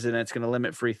choices and it's going to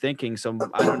limit free thinking. So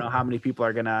I don't know how many people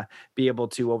are going to be able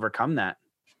to overcome that.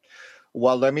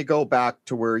 Well, let me go back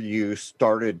to where you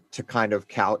started to kind of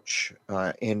couch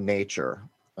in nature.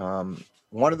 One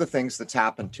of the things that's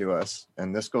happened to us,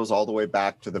 and this goes all the way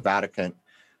back to the Vatican,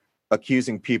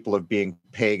 accusing people of being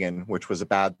pagan, which was a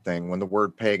bad thing, when the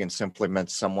word pagan simply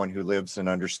meant someone who lives and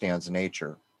understands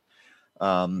nature.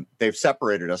 They've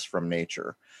separated us from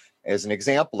nature. As an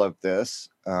example of this,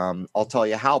 I'll tell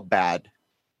you how bad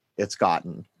it's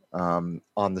gotten. On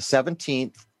the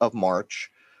 17th of March,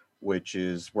 which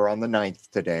is, we're on the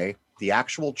 9th today, the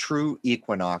actual true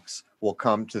equinox will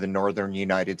come to the northern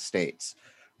United States.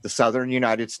 The southern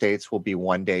United States will be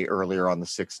one day earlier on the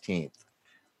 16th.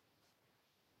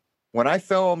 When I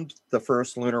filmed the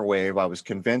first lunar wave, I was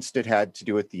convinced it had to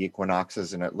do with the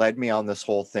equinoxes, and it led me on this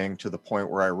whole thing to the point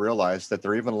where I realized that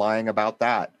they're even lying about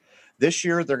that. This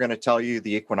year, they're going to tell you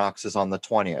the equinox is on the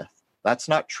 20th. That's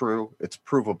not true. It's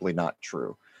provably not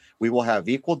true. We will have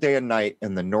equal day and night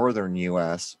in the northern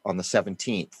U.S. on the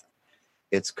 17th.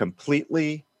 It's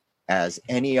completely as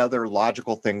any other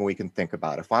logical thing we can think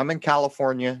about. If I'm in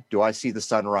California, do I see the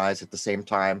sunrise at the same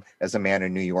time as a man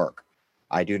in New York?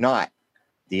 I do not.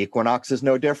 The equinox is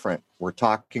no different. We're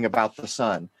talking about the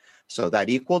sun. So that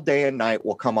equal day and night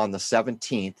will come on the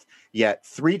 17th. Yet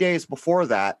 3 days before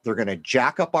that, they're going to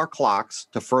jack up our clocks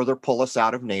to further pull us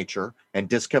out of nature and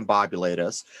discombobulate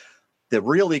us. The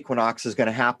real equinox is going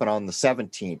to happen on the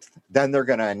 17th. Then they're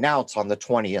going to announce on the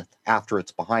 20th, after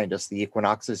it's behind us, the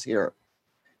equinox is here.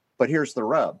 But here's the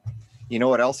rub. You know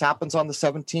what else happens on the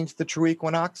 17th, the true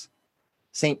equinox?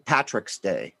 St. Patrick's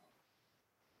Day.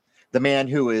 The man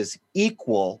who is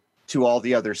equal to all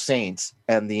the other saints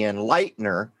and the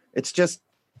enlightener. It's just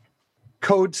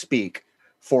code speak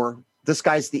for this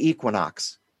guy's the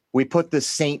equinox. We put this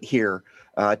saint here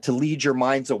to lead your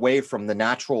minds away from the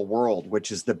natural world,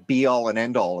 which is the be all and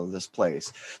end all of this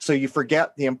place. So you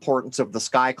forget the importance of the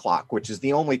sky clock, which is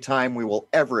the only time we will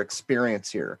ever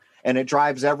experience here. And it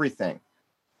drives everything.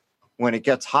 When it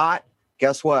gets hot,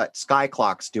 guess what? Sky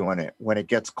clock's doing it. When it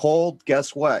gets cold,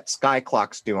 guess what? Sky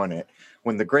clock's doing it.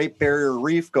 When the Great Barrier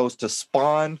Reef goes to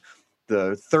spawn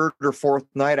the third or fourth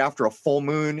night after a full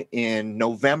moon in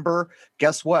November,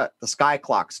 guess what? The sky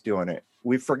clock's doing it.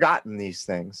 We've forgotten these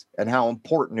things and how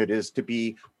important it is to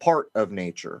be part of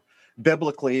nature.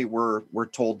 Biblically, we're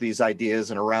told these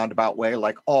ideas in a roundabout way,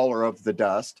 like all are of the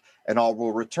dust and all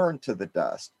will return to the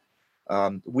dust.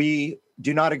 We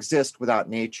do not exist without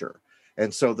nature.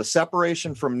 And so the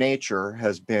separation from nature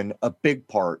has been a big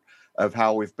part of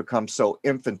how we've become so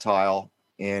infantile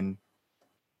in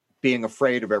being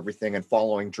afraid of everything and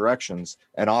following directions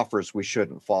and offers we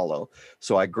shouldn't follow.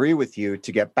 So I agree with you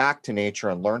to get back to nature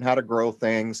and learn how to grow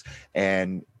things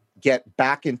and get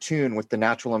back in tune with the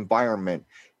natural environment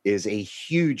is a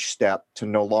huge step to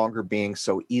no longer being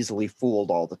so easily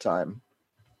fooled all the time.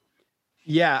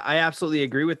 Yeah, I absolutely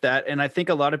agree with that. And I think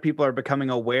a lot of people are becoming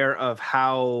aware of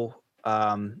how,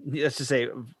 let's just say,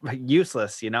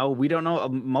 useless, we don't know.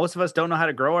 Most of us don't know how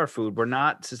to grow our food.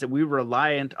 We're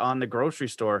reliant on the grocery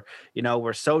store.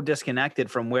 We're so disconnected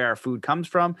from where our food comes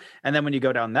from. And then when you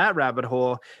go down that rabbit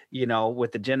hole,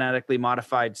 with the genetically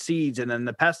modified seeds and then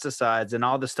the pesticides and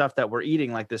all the stuff that we're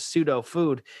eating, like this pseudo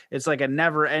food, it's like a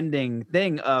never ending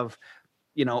thing of,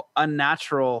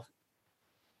 unnatural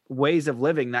ways of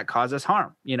living that cause us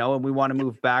harm, and we want to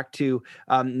move back to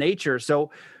nature.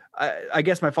 So I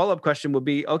guess my follow-up question would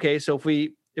be, okay, so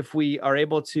if we are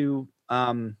able to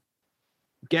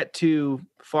get to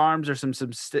farms or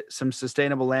some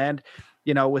sustainable land,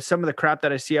 with some of the crap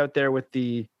that I see out there with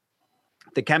the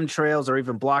chemtrails or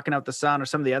even blocking out the sun or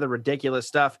some of the other ridiculous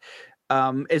stuff.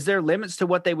 Is there limits to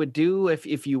what they would do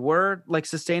if you were like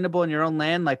sustainable in your own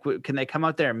land? Like, can they come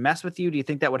out there and mess with you? Do you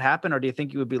think that would happen, or do you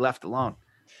think you would be left alone?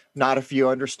 Not if you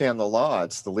understand the law.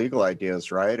 It's the legal ideas,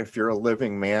 right? If you're a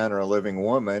living man or a living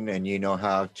woman and you know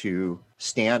how to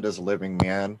stand as a living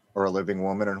man or a living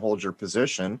woman and hold your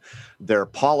position, their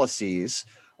policies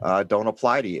don't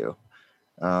apply to you.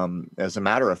 As a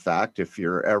matter of fact, if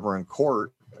you're ever in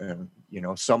court, and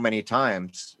so many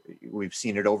times we've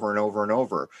seen it over and over and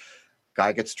over,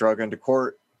 guy gets dragged into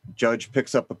court, judge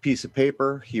picks up a piece of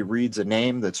paper, he reads a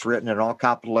name that's written in all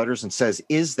capital letters and says,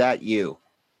 "Is that you?"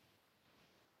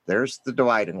 There's the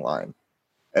dividing line.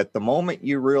 At the moment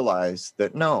you realize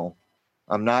that, no,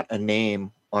 I'm not a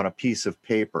name on a piece of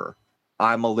paper.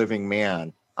 I'm a living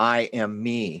man. I am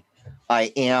me.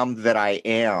 I am that I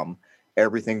am.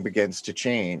 Everything begins to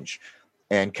change.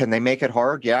 And can they make it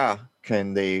hard? Yeah.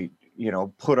 Can they,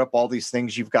 put up all these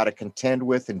things you've got to contend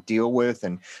with and deal with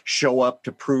and show up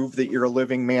to prove that you're a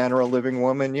living man or a living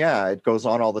woman? Yeah, it goes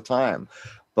on all the time.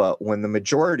 But when the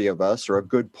majority of us, or a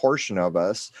good portion of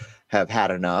us, have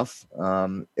had enough,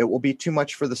 it will be too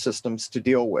much for the systems to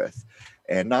deal with.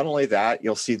 And not only that,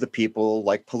 you'll see the people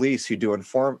like police who do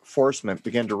enforcement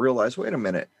begin to realize, wait a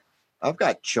minute, I've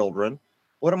got children.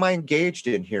 What am I engaged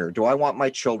in here? Do I want my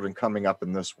children coming up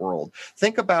in this world?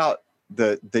 Think about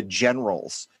the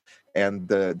generals and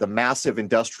the massive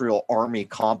industrial army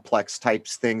complex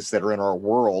types things that are in our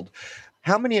world.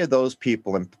 How many of those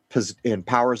people in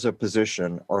powers of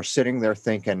position are sitting there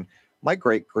thinking, my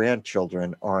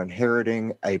great-grandchildren are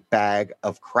inheriting a bag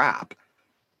of crap?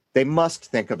 They must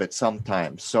think of it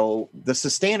sometimes. So the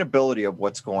sustainability of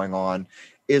what's going on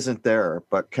isn't there.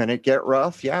 But can it get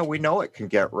rough? Yeah, we know it can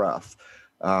get rough.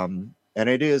 And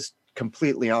it is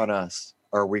completely on us.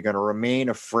 Are we going to remain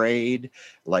afraid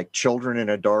like children in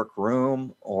a dark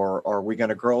room, or are we going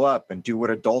to grow up and do what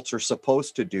adults are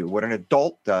supposed to do? What an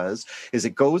adult does is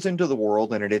it goes into the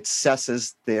world and it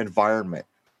assesses the environment.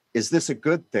 Is this a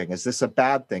good thing? Is this a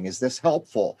bad thing? Is this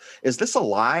helpful? Is this a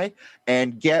lie?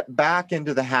 And get back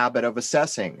into the habit of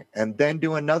assessing, and then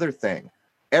do another thing.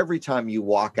 Every time you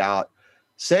walk out,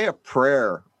 say a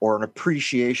prayer or an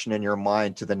appreciation in your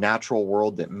mind to the natural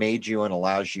world that made you and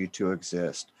allows you to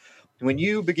exist. When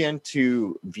you begin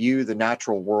to view the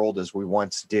natural world as we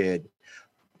once did,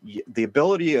 the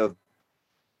ability of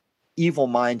evil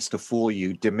minds to fool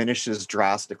you diminishes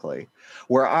drastically.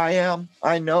 Where I am,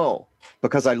 I know,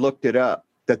 because I looked it up,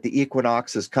 that the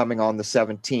equinox is coming on the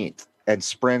 17th and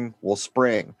spring will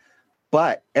spring.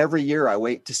 But every year I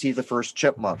wait to see the first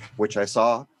chipmunk, which I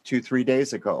saw 2-3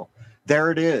 days ago. There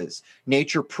it is,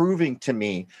 nature proving to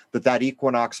me that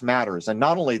equinox matters. And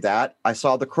not only that, I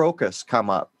saw the crocus come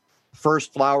up.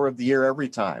 First flower of the year every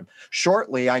time.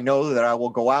 Shortly, I know that I will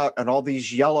go out and all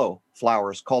these yellow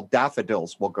flowers called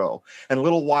daffodils will go. And a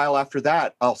little while after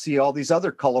that, I'll see all these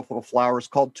other colorful flowers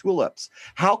called tulips.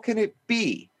 How can it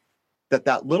be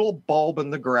that little bulb in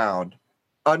the ground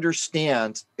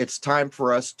understands it's time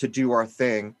for us to do our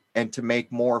thing and to make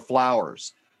more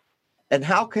flowers? And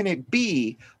how can it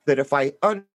be that if I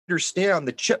understand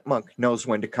the chipmunk knows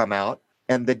when to come out,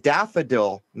 and the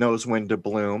daffodil knows when to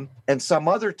bloom, and some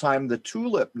other time the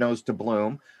tulip knows to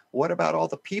bloom, what about all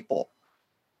the people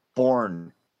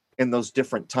born in those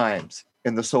different times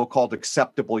in the so-called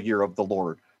acceptable year of the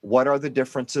Lord? What are the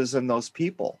differences in those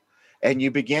people? And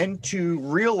you begin to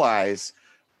realize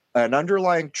an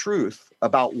underlying truth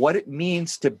about what it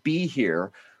means to be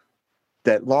here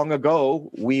that long ago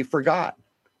we forgot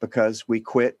because we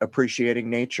quit appreciating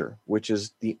nature, which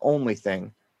is the only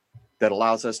thing that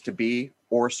allows us to be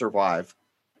or survive.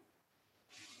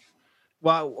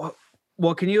 Well,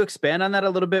 can you expand on that a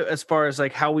little bit as far as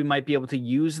like how we might be able to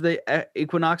use the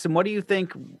equinox, and what do you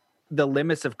think the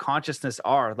limits of consciousness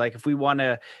are? Like, if we want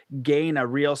to gain a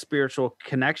real spiritual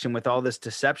connection with all this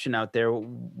deception out there,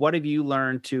 what have you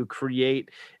learned to create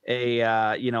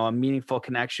a meaningful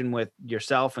connection with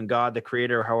yourself and God, the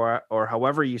Creator, or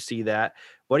however you see that?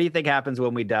 What do you think happens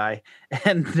when we die?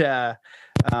 And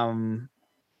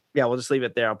yeah, we'll just leave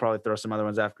it there. I'll probably throw some other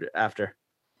ones after.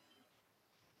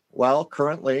 Well,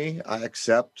 currently, I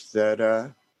accept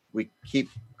that we keep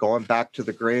going back to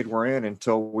the grade we're in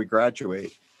until we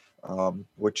graduate,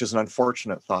 which is an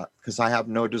unfortunate thought because I have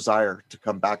no desire to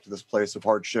come back to this place of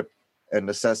hardship and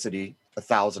necessity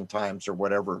 1,000 times or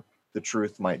whatever the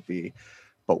truth might be.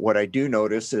 But what I do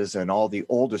notice is in all the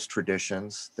oldest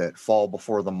traditions that fall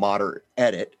before the modern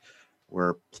edit,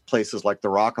 where places like the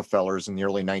Rockefellers in the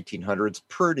early 1900s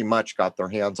pretty much got their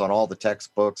hands on all the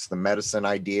textbooks, the medicine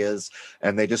ideas,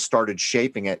 and they just started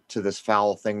shaping it to this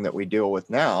foul thing that we deal with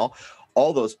now.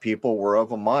 All those people were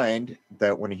of a mind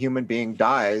that when a human being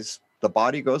dies, the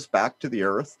body goes back to the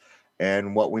earth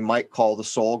and what we might call the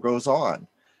soul goes on.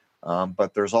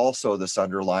 But there's also this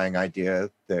underlying idea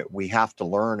that we have to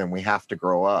learn and we have to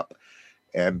grow up.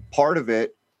 And part of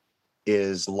it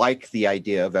is like the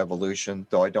idea of evolution,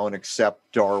 though I don't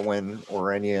accept Darwin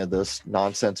or any of this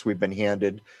nonsense we've been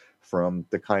handed from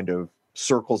the kind of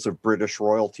circles of British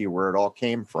royalty where it all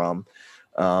came from.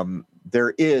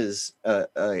 There is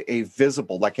a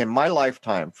visible, like in my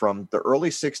lifetime, from the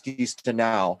early 60s to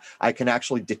now, I can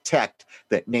actually detect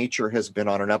that nature has been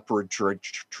on an upward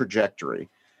trajectory.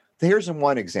 Here's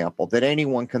one example that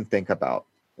anyone can think about.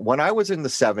 When I was in the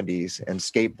 70s and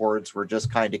skateboards were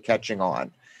just kind of catching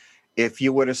on, if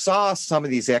you would have saw some of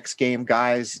these X Game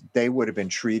guys, they would have been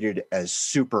treated as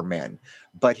supermen.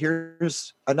 But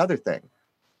here's another thing.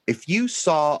 If you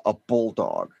saw a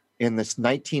bulldog in the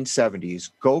 1970s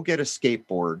go get a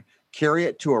skateboard, carry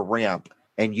it to a ramp,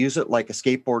 and use it like a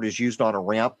skateboard is used on a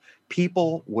ramp,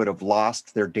 people would have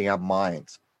lost their damn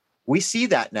minds. We see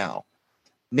that now.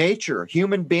 Nature,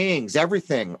 human beings,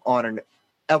 everything on an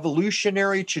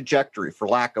evolutionary trajectory, for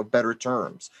lack of better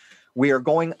terms. We are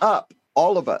going up,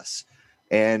 all of us.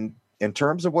 And in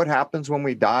terms of what happens when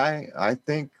we die, I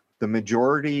think the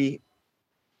majority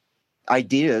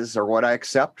ideas are what I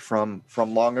accept from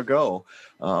long ago.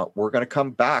 We're going to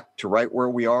come back to right where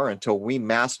we are until we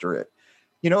master it.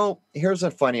 You know, here's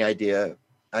a funny idea.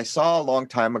 I saw a long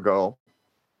time ago,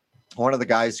 one of the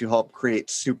guys who helped create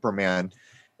Superman,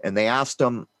 and they asked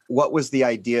him, what was the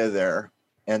idea there?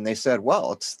 And they said,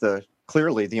 well, it's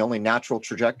clearly the only natural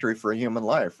trajectory for a human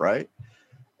life, right?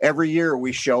 Every year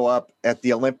we show up at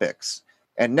the Olympics,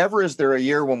 and never is there a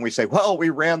year when we say, well,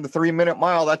 we ran the 3-minute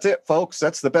mile. That's it, folks.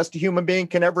 That's the best a human being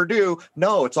can ever do.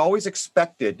 No, it's always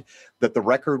expected that the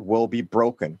record will be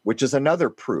broken, which is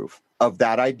another proof of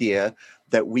that idea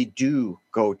that we do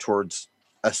go towards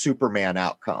a Superman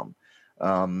outcome.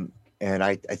 And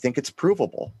I think it's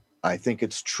provable. I think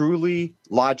it's truly,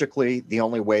 logically, the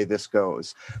only way this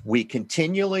goes. We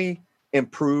continually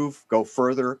improve, go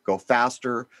further, go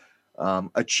faster,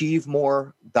 achieve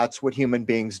more. That's what human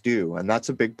beings do. And that's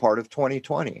a big part of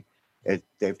 2020.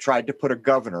 They've tried to put a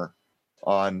governor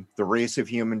on the race of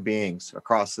human beings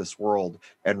across this world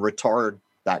and retard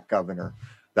that governor.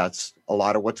 That's a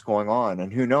lot of what's going on.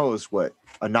 And who knows what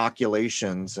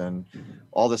inoculations and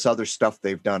all this other stuff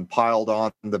they've done piled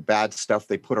on the bad stuff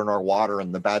they put in our water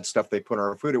and the bad stuff they put in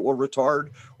our food. It will retard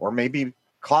or maybe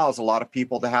cause a lot of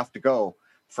people to have to go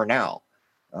for now.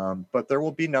 But there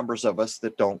will be numbers of us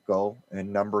that don't go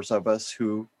and numbers of us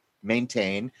who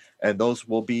maintain, and those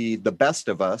will be the best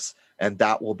of us. And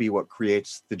that will be what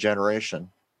creates the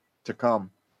generation to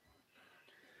come.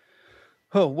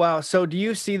 Oh, wow. So do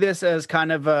you see this as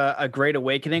kind of a great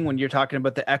awakening when you're talking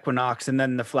about the equinox and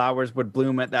then the flowers would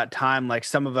bloom at that time? Like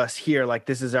some of us here, like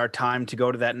this is our time to go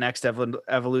to that next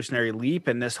evolutionary leap.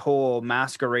 And this whole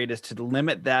masquerade is to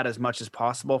limit that as much as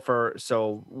possible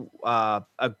so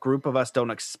a group of us don't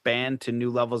expand to new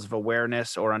levels of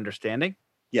awareness or understanding?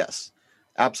 Yes.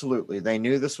 Absolutely. They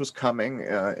knew this was coming.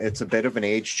 It's a bit of an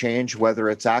age change, whether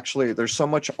it's actually, there's so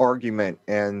much argument,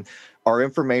 and our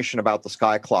information about the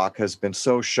sky clock has been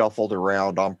so shuffled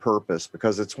around on purpose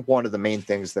because it's one of the main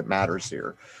things that matters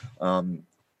here.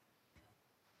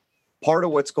 Part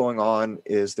of what's going on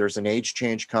is there's an age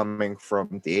change coming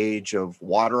from the age of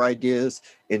water ideas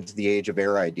into the age of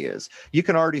air ideas. You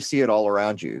can already see it all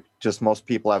around you. Just most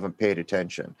people haven't paid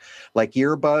attention. Like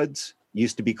earbuds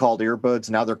used to be called earbuds.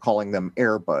 Now they're calling them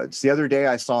airbuds. The other day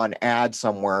I saw an ad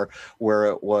somewhere where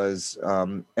it was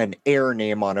an air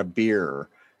name on a beer.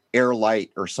 Air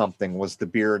Light or something was the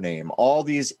beer name. All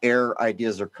these air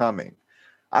ideas are coming.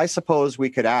 I suppose we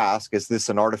could ask, is this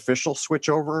an artificial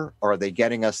switchover? Are they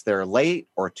getting us there late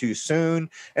or too soon?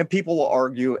 And people will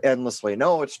argue endlessly.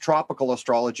 No, it's tropical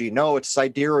astrology. No, it's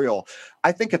sidereal.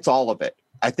 I think it's all of it.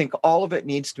 I think all of it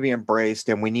needs to be embraced,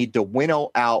 and we need to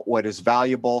winnow out what is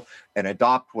valuable and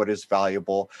adopt what is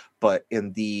valuable. But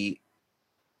in the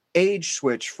age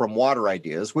switch from water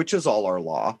ideas, which is all our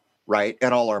law, right,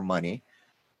 and all our money,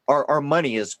 our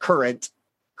money is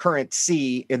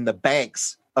currency in the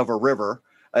banks of a river.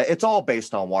 It's all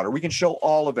based on water. We can show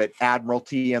all of it,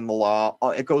 admiralty and the law.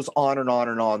 It goes on and on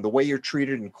and on. The way you're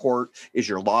treated in court is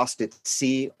you're lost at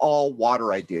sea, all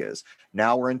water ideas.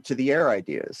 Now we're into the air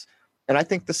ideas. And I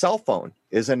think the cell phone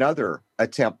is another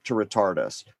attempt to retard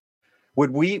us.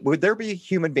 Would there be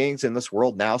human beings in this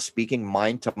world now speaking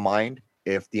mind to mind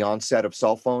if the onset of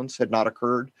cell phones had not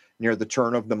occurred near the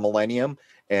turn of the millennium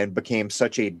and became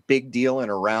such a big deal in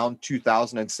around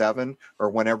 2007 or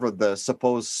whenever the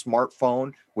supposed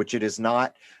smartphone, which it is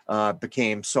not,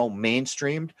 became so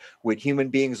mainstreamed, would human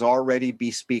beings already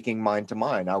be speaking mind to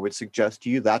mind? I would suggest to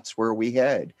you that's where we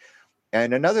head.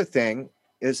 And another thing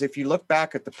is, if you look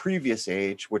back at the previous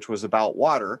age, which was about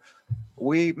water,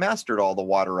 we mastered all the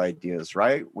water ideas,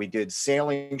 right? We did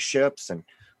sailing ships and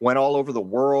went all over the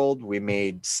world. We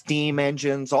made steam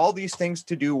engines, all these things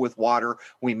to do with water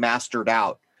we mastered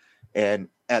out. And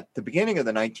at the beginning of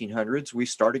the 1900s, we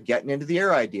started getting into the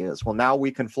air ideas. Well, now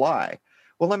we can fly.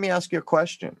 Well, let me ask you a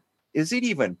question. Is it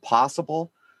even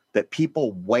possible that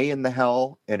people way in the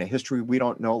hell in a history we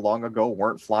don't know long ago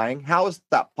weren't flying? How is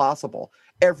that possible?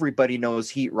 Everybody knows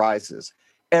heat rises.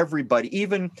 Everybody,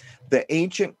 even the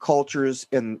ancient cultures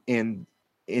in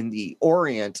the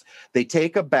Orient, they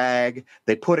take a bag,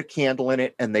 they put a candle in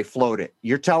it, and they float it.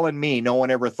 You're telling me no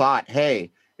one ever thought,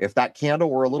 hey, if that candle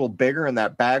were a little bigger and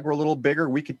that bag were a little bigger,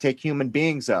 we could take human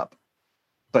beings up.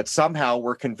 But somehow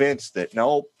we're convinced that,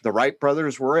 no, the Wright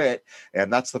brothers were it.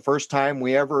 And that's the first time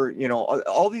we ever,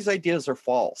 all these ideas are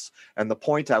false. And the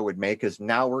point I would make is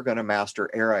now we're going to master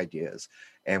air ideas.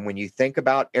 And when you think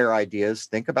about air ideas,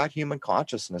 think about human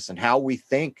consciousness and how we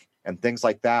think and things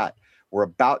like that. We're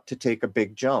about to take a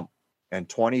big jump. And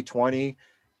 2020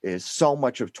 is so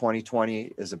much of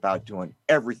 2020 is about doing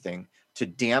everything to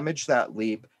damage that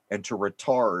leap and to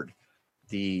retard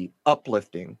the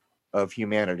uplifting of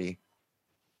humanity,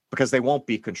 because they won't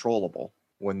be controllable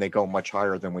when they go much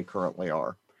higher than we currently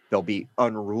are. They'll be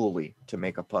unruly, to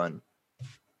make a pun.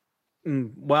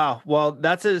 Wow. Well,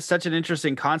 that's such an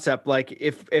interesting concept. Like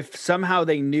if somehow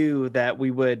they knew that we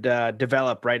would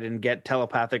develop, right, and get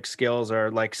telepathic skills,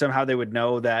 or like somehow they would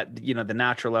know that, the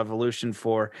natural evolution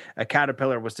for a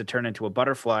caterpillar was to turn into a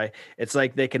butterfly. It's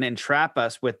like they can entrap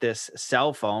us with this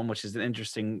cell phone, which is an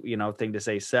interesting, thing to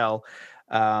say, cell,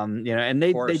 and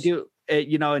they do.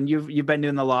 And you've been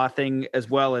doing the law thing as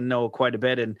well and know quite a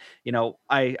bit. And,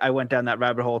 I went down that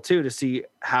rabbit hole too, to see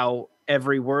how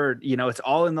every word, it's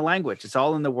all in the language, it's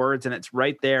all in the words, and it's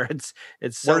right there. It's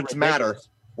so words matter.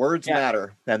 Words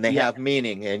matter, and they have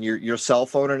meaning. And your cell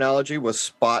phone analogy was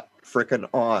spot freaking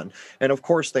on. And of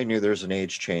course they knew there's an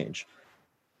age change.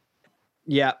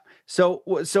 Yeah. So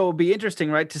it'll be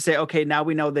interesting, right, to say, okay, now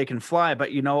we know they can fly, but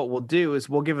what we'll do is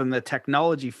we'll give them the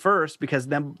technology first, because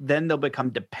then they'll become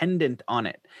dependent on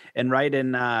it. And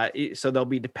so they'll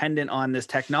be dependent on this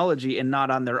technology and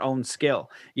not on their own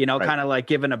skill, right. Kind of like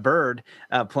giving a bird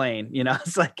a plane,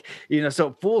 it's like, so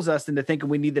it fools us into thinking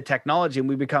we need the technology, and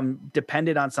we become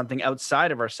dependent on something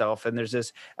outside of ourselves. And there's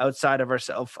this outside of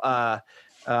ourselves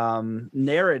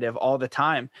narrative all the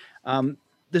time.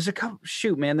 There's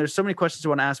there's so many questions I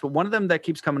want to ask, but one of them that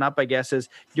keeps coming up, I guess, is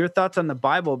your thoughts on the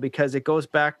Bible, because it goes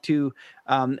back to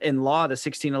in law, the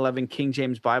 1611 King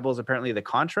James Bible is apparently the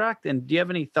contract. And do you have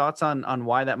any thoughts on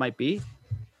why that might be?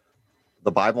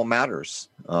 The Bible matters.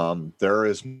 There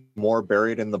is more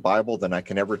buried in the Bible than I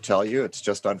can ever tell you. It's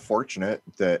just unfortunate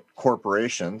that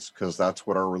corporations, because that's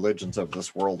what our religions of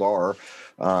this world are,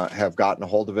 have gotten a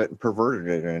hold of it and perverted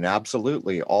it. And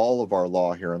absolutely, all of our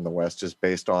law here in the West is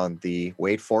based on the,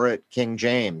 wait for it, King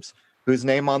James. Whose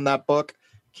name on that book?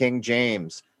 King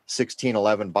James.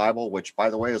 1611 Bible, which, by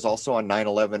the way, is also a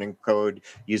 911 encode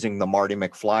using the Marty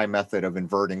McFly method of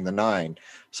inverting the 9.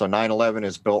 So 911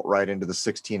 is built right into the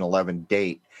 1611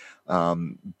 date.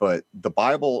 But the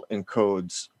Bible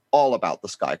encodes all about the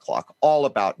sky clock, all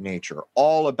about nature,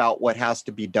 all about what has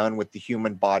to be done with the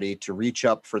human body to reach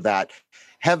up for that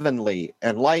heavenly,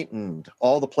 enlightened,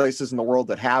 all the places in the world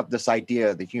that have this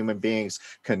idea that human beings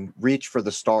can reach for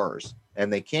the stars,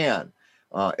 and they can.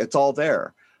 It's all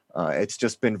there. It's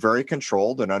just been very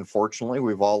controlled, and unfortunately,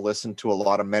 we've all listened to a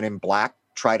lot of men in black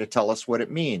try to tell us what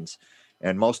it means,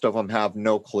 and most of them have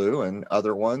no clue, and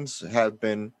other ones have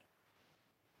been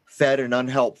fed an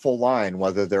unhelpful line,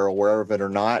 whether they're aware of it or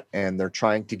not, and they're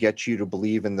trying to get you to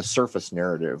believe in the surface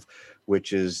narrative,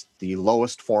 which is the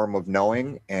lowest form of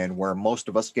knowing, and where most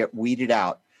of us get weeded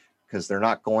out because they're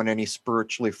not going any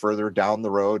spiritually further down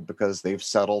the road because they've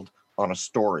settled on a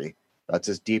story. That's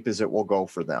as deep as it will go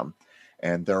for them.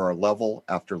 And there are level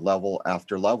after level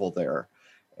after level there.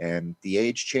 And the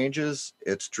age changes.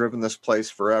 It's driven this place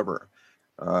forever.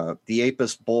 The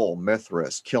Apis bull,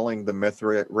 Mithras, killing the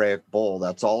Mithraic bull,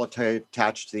 that's all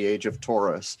attached to the age of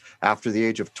Taurus. After the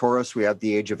age of Taurus, we have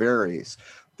the age of Aries.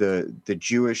 The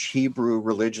Jewish Hebrew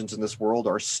religions in this world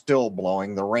are still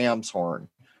blowing the ram's horn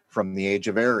from the age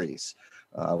of Aries.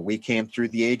 We came through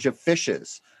the age of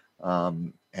fishes.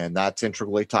 And that's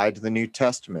integrally tied to the New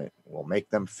Testament. We'll make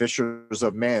them fishers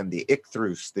of men, the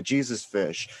ichthus, the Jesus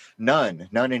fish. None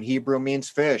in Hebrew means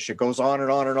fish. It goes on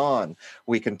and on and on.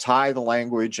 We can tie the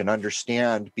language and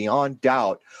understand beyond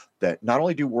doubt that not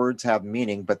only do words have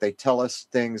meaning, but they tell us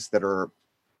things that are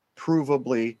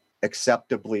provably,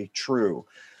 acceptably true.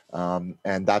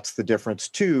 And that's the difference,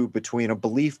 too, between a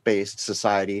belief-based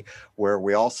society where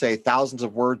we all say thousands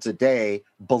of words a day,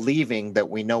 believing that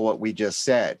we know what we just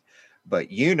said.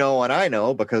 But you know, and I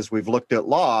know, because we've looked at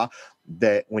law,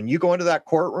 that when you go into that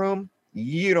courtroom,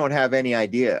 you don't have any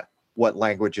idea what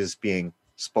language is being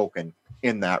spoken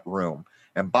in that room.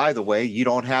 And by the way, you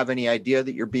don't have any idea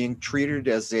that you're being treated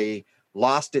as a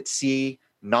lost at sea,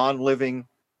 non-living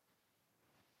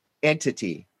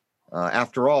entity.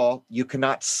 After all, you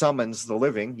cannot summons the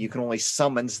living. You can only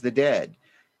summons the dead.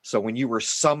 So when you were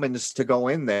summoned to go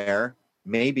in there,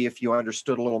 maybe if you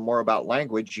understood a little more about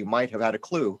language, you might have had a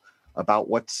clue about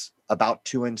what's about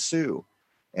to ensue.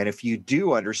 And if you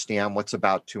do understand what's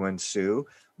about to ensue,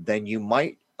 then you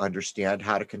might understand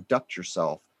how to conduct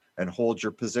yourself and hold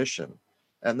your position.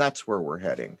 And that's where we're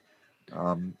heading.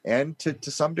 And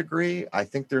to some degree, I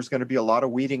think there's going to be a lot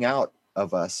of weeding out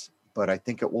of us, but I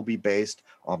think it will be based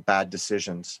on bad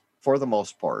decisions for the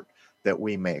most part that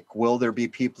we make. Will there be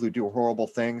people who do horrible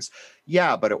things?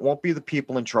 Yeah, but it won't be the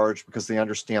people in charge because they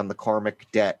understand the karmic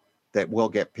debt that will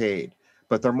get paid.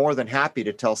 But they're more than happy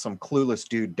to tell some clueless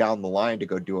dude down the line to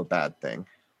go do a bad thing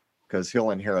because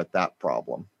he'll inherit that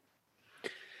problem.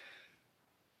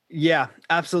 Yeah,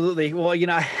 absolutely. Well,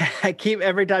 I keep,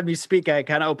 every time you speak, I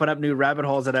kind of open up new rabbit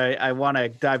holes that I want to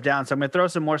dive down. So I'm going to throw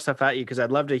some more stuff at you because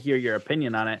I'd love to hear your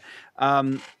opinion on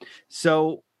it.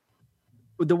 So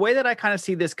the way that I kind of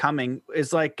see this coming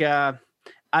is like,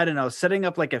 I don't know, setting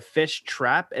up like a fish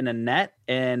trap in a net.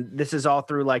 And this is all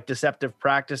through like deceptive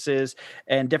practices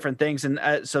and different things.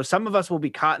 And so some of us will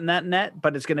be caught in that net,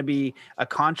 but it's going to be a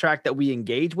contract that we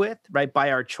engage with, right,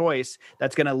 by our choice.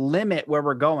 That's going to limit where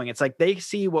we're going. It's like they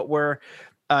see what we're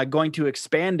going to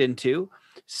expand into.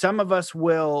 Some of us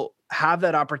will have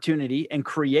that opportunity and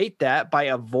create that by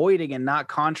avoiding and not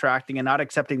contracting and not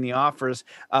accepting the offers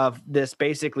of this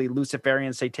basically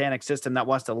Luciferian satanic system that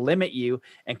wants to limit you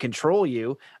and control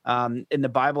you. In the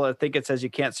Bible, I think it says you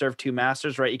can't serve two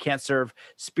masters, right? You can't serve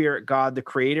Spirit, God, the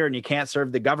creator, and you can't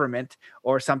serve the government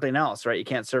or something else, right? You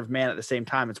can't serve man at the same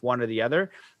time. It's one or the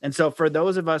other. And so for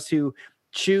those of us who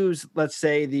choose, let's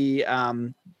say the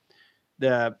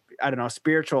I don't know,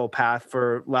 spiritual path,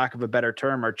 for lack of a better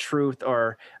term, or truth,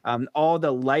 or all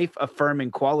the life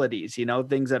affirming qualities,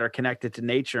 things that are connected to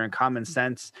nature and common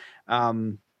sense,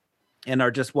 and are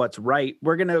just what's right.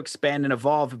 We're going to expand and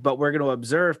evolve, but we're going to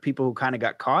observe people who kind of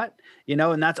got caught,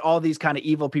 and that's all these kind of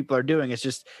evil people are doing. It's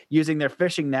just using their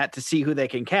fishing net to see who they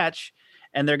can catch,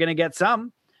 and they're going to get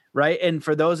some. Right. And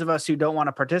for those of us who don't want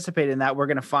to participate in that, we're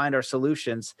going to find our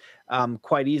solutions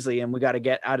quite easily. And we got to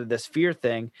get out of this fear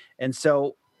thing. And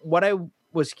so what I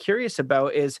was curious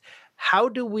about is, how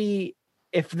do we,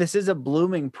 if this is a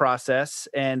blooming process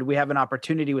and we have an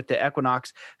opportunity with the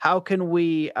equinox, how can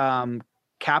we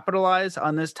capitalize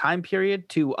on this time period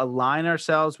to align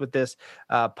ourselves with this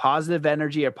positive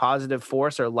energy or positive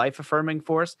force or life affirming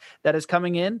force that is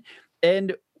coming in?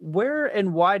 And where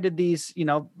and why did these,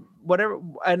 whatever,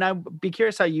 and I'd be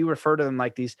curious how you refer to them,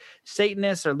 like these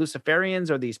Satanists or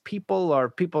Luciferians, or these people, or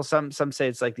people, some say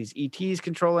it's like these ETs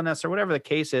controlling us, or whatever the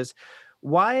case is.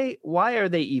 Why are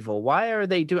they evil? Why are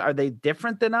they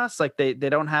different than us? Like they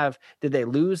don't have, did they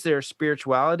lose their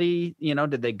spirituality?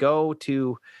 Did they go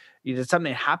to, did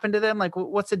something happen to them? Like,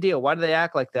 what's the deal? Why do they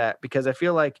act like that? Because I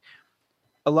feel like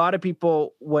a lot of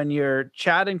people, when you're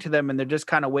chatting to them and they're just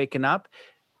kind of waking up,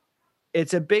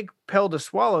 it's a big pill to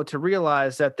swallow to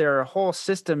realize that there are whole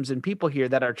systems and people here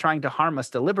that are trying to harm us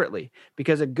deliberately,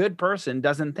 because a good person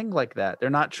doesn't think like that. They're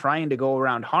not trying to go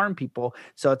around harm people.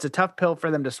 So it's a tough pill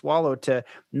for them to swallow, to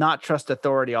not trust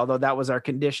authority, although that was our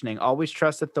conditioning. Always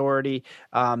trust authority.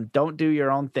 Don't do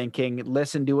your own thinking.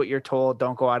 Listen, do what you're told.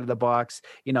 Don't go out of the box,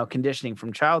 conditioning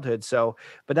from childhood. So,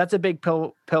 but that's a big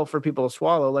pill for people to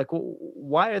swallow. Like,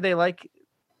 why are they like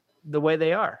the way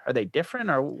they are? Are they different,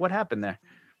 or what happened there?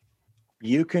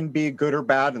 You can be good or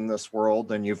bad in this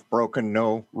world, and you've broken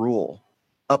no rule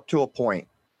up to a point.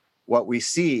 What we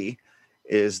see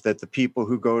is that the people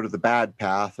who go to the bad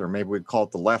path, or maybe we'd call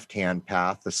it the left-hand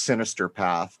path, the sinister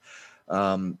path,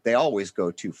 they always go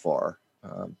too far.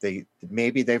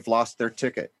 Maybe they've lost their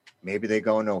ticket. Maybe they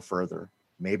go no further.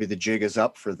 Maybe the jig is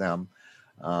up for them.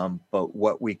 But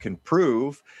what we can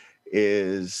prove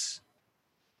is,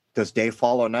 does day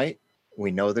follow night?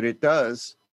 We know that it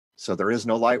does. So there is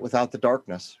no light without the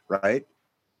darkness, right?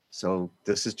 So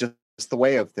this is just the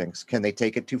way of things. Can they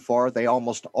take it too far? They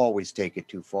almost always take it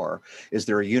too far. Is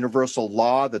there a universal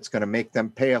law that's going to make them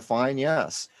pay a fine?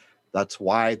 Yes. That's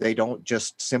why they don't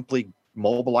just simply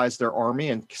mobilize their army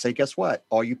and say, guess what?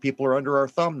 All you people are under our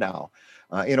thumb now.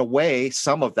 In a way,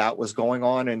 some of that was going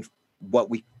on in what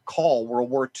we call World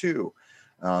War II.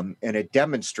 And it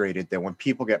demonstrated that when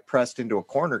people get pressed into a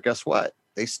corner, guess what?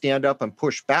 They stand up and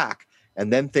push back,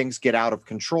 and then things get out of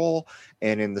control.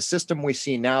 And in the system we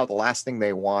see now, the last thing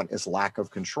they want is lack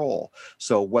of control.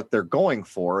 So what they're going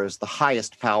for is the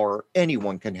highest power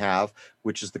anyone can have,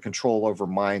 which is the control over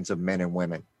minds of men and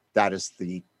women. That is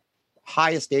the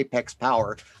highest apex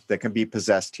power that can be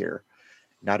possessed here.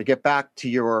 Now, to get back to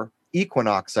your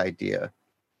equinox idea,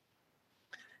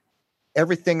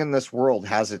 everything in this world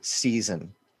has its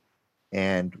season,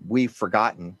 and we've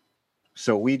forgotten.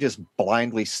 So we just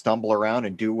blindly stumble around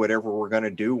and do whatever we're going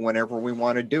to do whenever we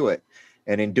want to do it.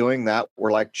 And in doing that,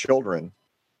 we're like children.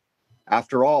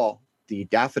 After all, the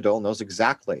daffodil knows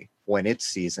exactly when its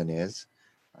season is.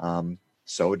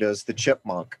 So does the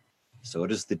chipmunk. So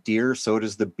does the deer. So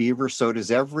does the beaver. So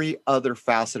does every other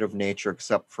facet of nature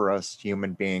except for us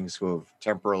human beings who have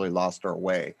temporarily lost our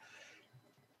way.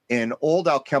 In old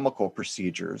alchemical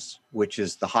procedures, which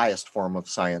is the highest form of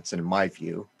science in my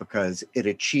view, because it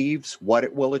achieves what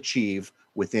it will achieve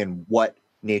within what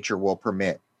nature will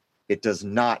permit. It does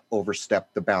not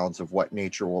overstep the bounds of what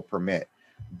nature will permit.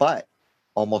 But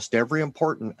almost every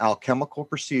important alchemical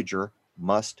procedure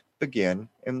must begin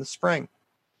in the spring.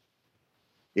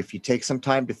 If you take some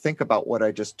time to think about what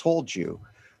I just told you,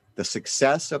 the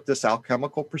success of this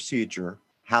alchemical procedure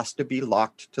has to be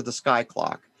locked to the sky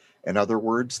clock. In other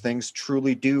words, things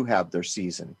truly do have their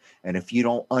season. And if you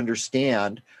don't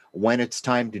understand when it's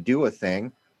time to do a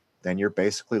thing, then you're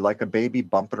basically like a baby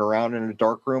bumping around in a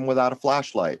dark room without a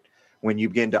flashlight. When you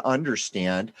begin to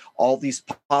understand, all these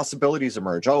possibilities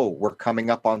emerge. Oh, we're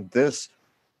coming up on this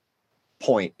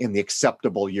point in the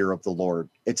acceptable year of the Lord.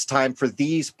 It's time for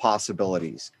these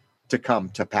possibilities to come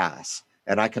to pass,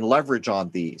 and I can leverage on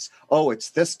these. Oh,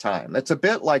 it's this time. It's a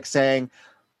bit like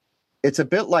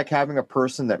having a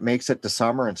person that makes it to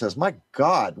summer and says, my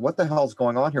God, what the hell is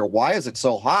going on here? Why is it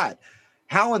so hot?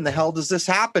 How in the hell does this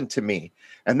happen to me?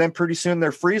 And then pretty soon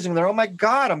they're freezing. They're, oh my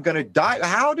God, I'm going to die.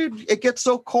 How did it get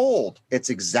so cold? It's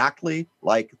exactly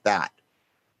like that,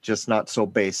 just not so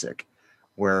basic,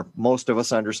 where most of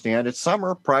us understand it's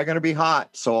summer, probably going to be hot,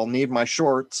 so I'll need my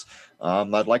shorts.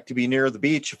 I'd like to be near the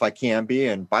beach if I can be.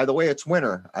 And by the way, it's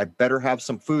winter. I better have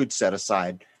some food set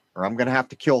aside, or I'm going to have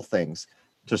to kill things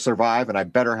to survive, and I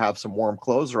better have some warm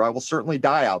clothes, or I will certainly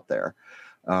die out there.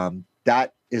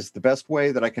 That is the best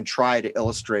way that I can try to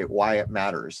illustrate why it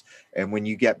matters. And when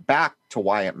you get back to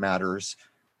why it matters,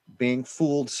 being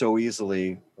fooled so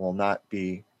easily will not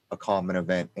be a common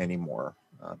event anymore,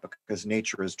 because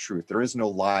nature is truth. There is no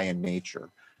lie in nature.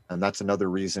 And that's another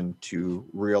reason to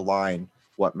realign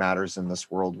what matters in this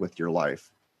world with your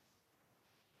life.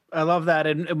 I love that.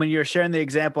 And when you're sharing the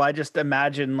example, I just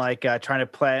imagine like trying to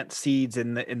plant seeds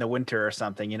in the winter or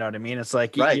something. You know what I mean? It's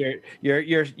like right.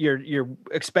 you're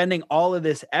expending all of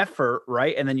this effort,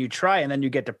 right? And then you try, and then you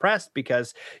get depressed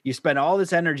because you spent all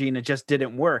this energy and it just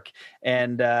didn't work.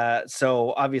 And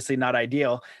so obviously not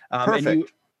ideal.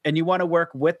 Perfect. And you want to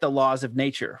work with the laws of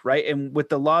nature, right? And with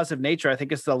the laws of nature, I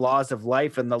think it's the laws of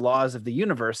life and the laws of the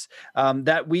universe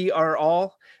that we are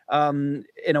all,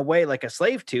 in a way, like a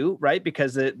slave to, right?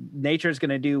 Because nature is going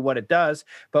to do what it does.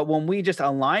 But when we just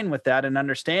align with that and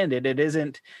understand it, it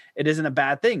isn't a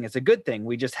bad thing. It's a good thing.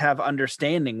 We just have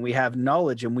understanding, we have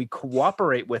knowledge, and we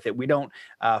cooperate with it. We don't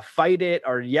fight it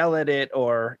or yell at it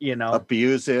or,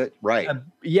 abuse it. Right.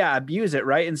 Abuse it.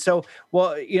 Right. And so,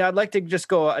 well, I'd like to just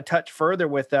go a touch further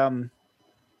with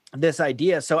this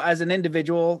idea. So as an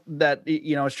individual that,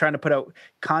 is trying to put out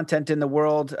content in the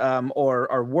world,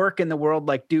 or work in the world,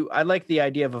 I like the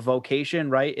idea of a vocation,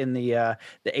 right? In the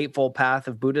Eightfold Path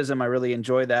of Buddhism. I really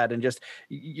enjoy that. And just,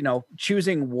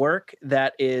 choosing work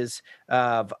that is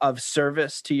of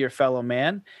service to your fellow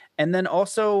man. And then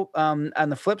also, on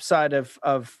the flip side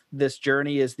of this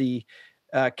journey is the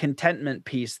contentment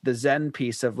piece, the Zen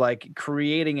piece of like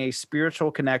creating a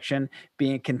spiritual connection,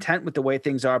 being content with the way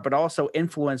things are, but also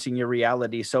influencing your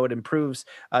reality so it improves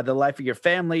the life of your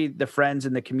family, the friends,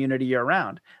 and the community you're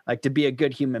around, like to be a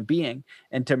good human being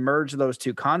and to merge those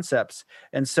two concepts.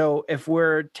 And so if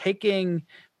we're taking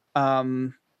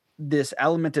this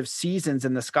element of seasons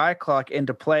and the sky clock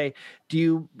into play,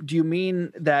 do you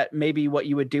mean that maybe what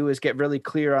you would do is get really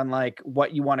clear on like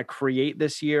what you want to create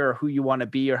this year, or who you want to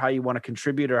be, or how you want to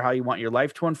contribute, or how you want your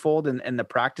life to unfold, and the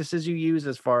practices you use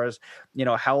as far as,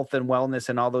 health and wellness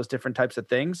and all those different types of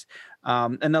things?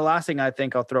 And the last thing I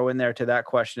think I'll throw in there to that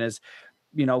question is,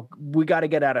 we got to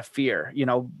get out of fear,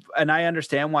 and I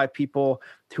understand why people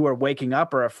who are waking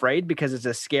up are afraid, because it's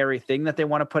a scary thing that they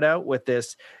want to put out with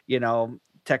this,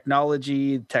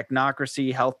 technology,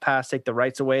 technocracy, health pass, take the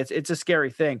rights away. It's a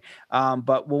scary thing.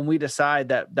 But when we decide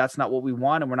that that's not what we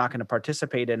want and we're not going to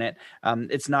participate in it,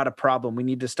 it's not a problem. We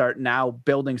need to start now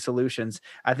building solutions.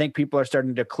 I think people are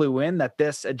starting to clue in that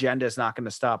this agenda is not going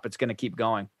to stop. It's going to keep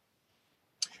going.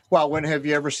 Well, when have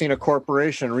you ever seen a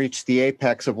corporation reach the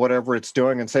apex of whatever it's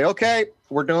doing and say, okay,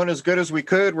 we're doing as good as we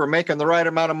could. We're making the right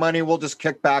amount of money. We'll just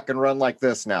kick back and run like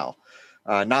this now.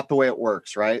 Not the way it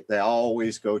works, right? They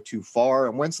always go too far.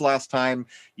 And when's the last time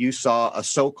you saw a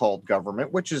so-called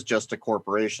government, which is just a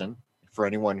corporation, for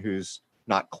anyone who's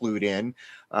not clued in,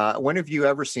 when have you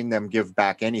ever seen them give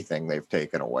back anything they've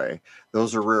taken away?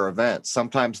 Those are rare events.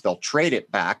 Sometimes they'll trade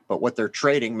it back, but what they're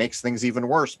trading makes things even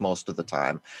worse most of the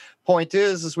time. Point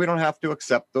is we don't have to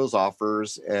accept those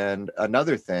offers. And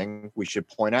another thing we should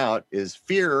point out is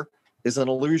fear is an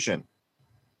illusion.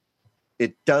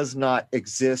 It does not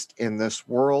exist in this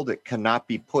world. It cannot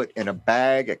be put in a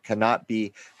bag. It cannot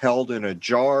be held in a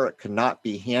jar. It cannot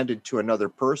be handed to another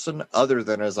person other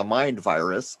than as a mind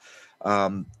virus.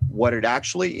 What it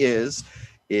actually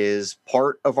is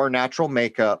part of our natural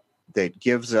makeup that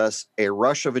gives us a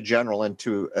rush of adrenaline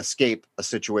to escape a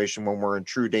situation when we're in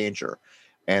true danger.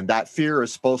 And that fear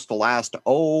is supposed to last,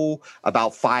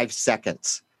 about 5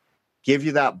 seconds. Give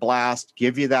you that blast,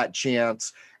 give you that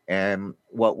chance. And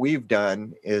what we've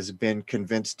done is been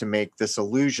convinced to make this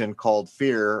illusion called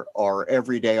fear our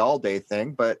everyday, all day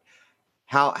thing. But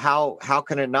how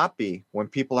can it not be when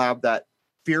people have that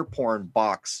fear porn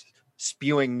box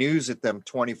spewing news at them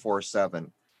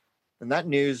 24/7? And that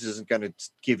news isn't going to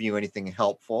give you anything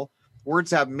helpful.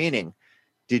 Words have meaning.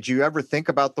 Did you ever think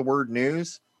about the word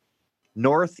news?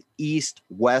 North, east,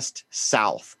 west,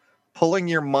 south, pulling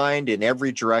your mind in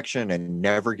every direction and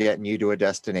never getting you to a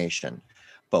destination.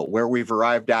 But where we've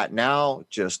arrived at now,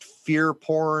 just fear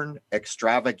porn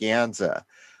extravaganza.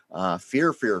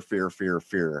 Fear, fear, fear, fear,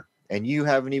 fear. And you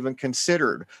haven't even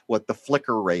considered what the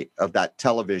flicker rate of that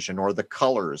television or the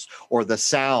colors or the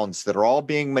sounds that are all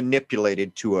being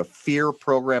manipulated to a fear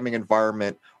programming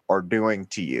environment are doing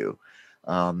to you.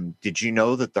 Did you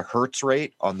know that the hertz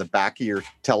rate on the back of your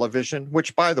television,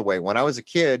 which, by the way, when I was a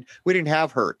kid, we didn't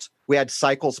have hertz. We had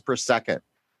cycles per second.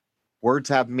 Words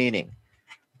have meaning.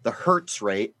 The hertz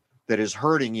rate that is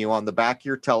hurting you on the back of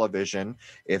your television,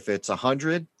 if it's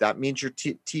 100, that means your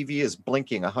TV is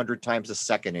blinking 100 times a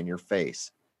second in your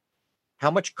face. How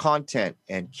much content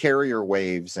and carrier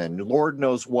waves and Lord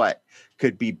knows what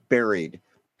could be buried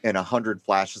in 100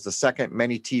 flashes a second?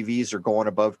 Many TVs are going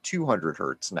above 200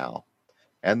 hertz now.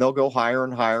 And they'll go higher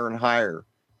and higher and higher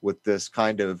with this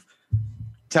kind of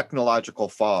technological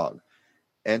fog.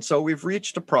 And so we've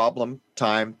reached a problem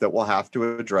time that we'll have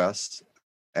to address.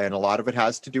 And a lot of it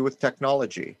has to do with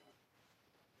technology.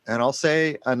 And I'll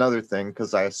say another thing,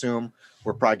 because I assume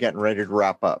we're probably getting ready to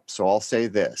wrap up. So I'll say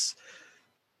this.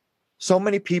 So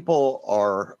many people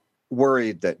are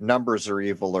worried that numbers are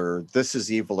evil, or this is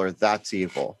evil, or that's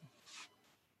evil.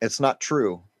 It's not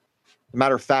true. As a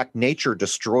matter of fact, nature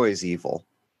destroys evil.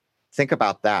 Think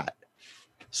about that.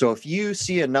 So if you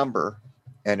see a number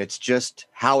and it's just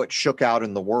how it shook out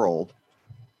in the world,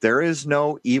 there is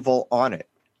no evil on it.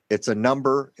 It's a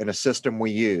number in a system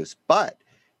we use. But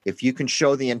if you can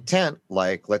show the intent,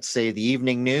 like let's say the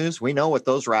evening news, we know what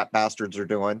those rat bastards are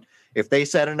doing. If they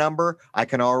said a number, I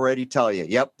can already tell you,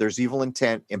 yep, there's evil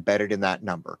intent embedded in that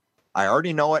number. I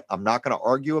already know it. I'm not going to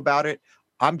argue about it.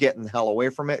 I'm getting the hell away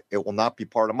from it. It will not be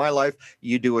part of my life.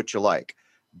 You do what you like.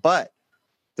 But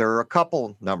there are a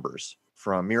couple numbers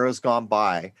from eras gone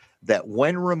by that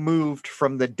when removed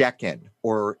from the decan,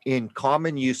 or in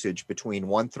common usage between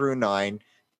 1 through 9,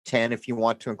 10 if you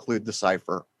want to include the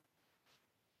cipher,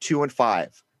 2 and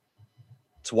 5.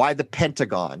 It's why the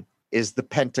Pentagon is the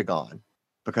Pentagon,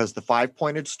 because the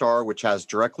 5-pointed star, which has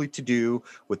directly to do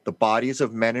with the bodies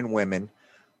of men and women,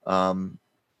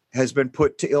 has been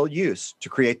put to ill use to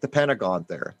create the Pentagon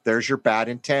there. There's your bad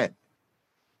intent.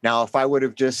 Now, if I would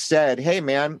have just said, hey,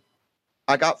 man,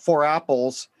 I got 4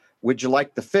 apples. Would you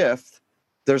like the 5th?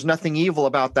 There's nothing evil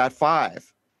about that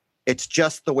 5. It's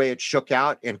just the way it shook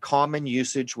out in common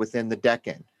usage within the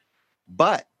decan.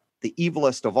 But the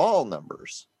evilest of all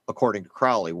numbers, according to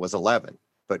Crowley, was 11.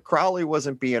 But Crowley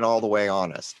wasn't being all the way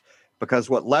honest, because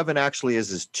what leaven actually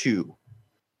is two.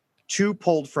 Two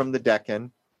pulled from the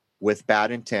decan with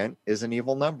bad intent is an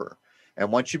evil number.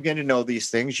 And once you begin to know these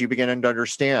things, you begin to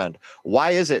understand,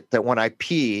 why is it that when I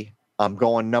pee, I'm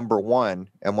going number 1,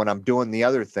 and when I'm doing the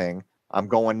other thing, I'm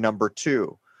going number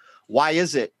 2? Why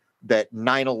is it that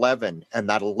 9/11 and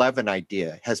that 11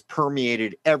 idea has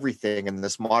permeated everything in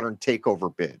this modern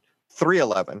takeover bid?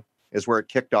 3/11 is where it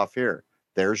kicked off here.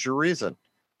 There's your reason.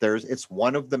 It's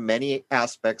one of the many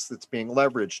aspects that's being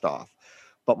leveraged off.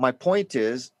 But my point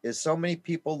is so many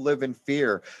people live in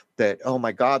fear that, oh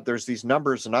my God, there's these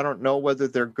numbers and I don't know whether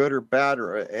they're good or bad,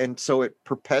 and so it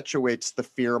perpetuates the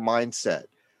fear mindset.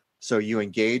 So you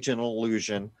engage in an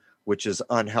illusion, which is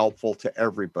unhelpful to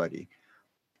everybody.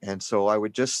 And so I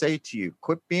would just say to you,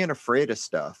 quit being afraid of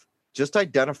stuff. Just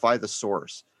identify the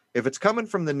source. If it's coming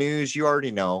from the news, you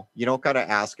already know. You don't got to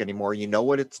ask anymore. You know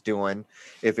what it's doing.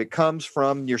 If it comes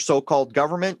from your so-called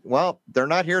government, well, they're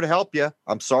not here to help you.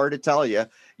 I'm sorry to tell you.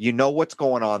 You know what's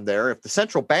going on there. If the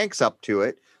central bank's up to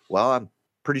it, well, I'm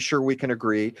pretty sure we can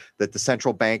agree that the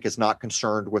central bank is not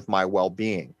concerned with my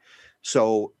well-being.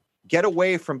 So get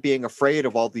away from being afraid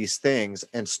of all these things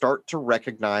and start to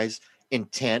recognize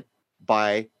intent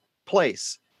by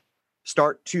place.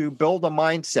 Start to build a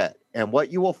mindset. And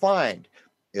what you will find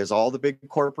is all the big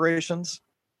corporations,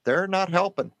 they're not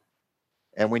helping.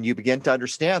 And when you begin to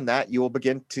understand that, you will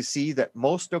begin to see that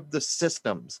most of the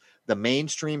systems, the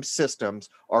mainstream systems,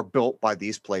 are built by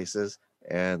these places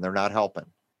and they're not helping.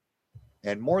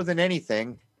 And more than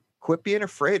anything, quit being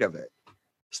afraid of it.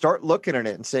 Start looking at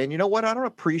it and saying, you know what? I don't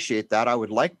appreciate that. I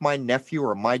would like my nephew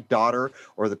or my daughter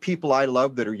or the people I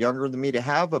love that are younger than me to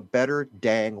have a better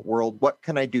dang world. What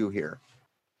can I do here?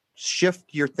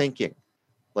 Shift your thinking.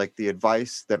 Like the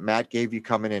advice that Matt gave you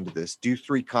coming into this. Do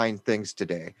 3 kind things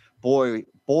today. Boy,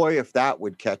 if that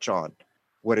would catch on,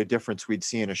 what a difference we'd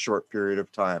see in a short period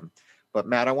of time. But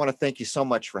Matt, I want to thank you so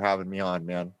much for having me on,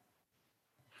 man.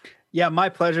 Yeah, my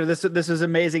pleasure. This is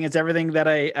amazing. It's everything that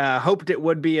I hoped it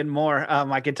would be and more.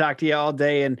 I could talk to you all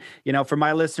day, and for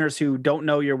my listeners who don't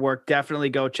know your work, definitely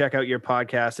go check out your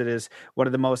podcast. It is one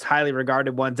of the most highly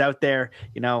regarded ones out there.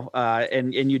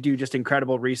 And you do just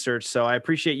incredible research. So I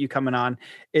appreciate you coming on.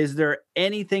 Is there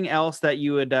anything else that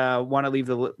you would want to leave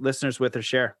the listeners with or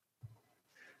share?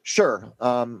 Sure.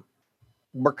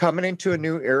 We're coming into a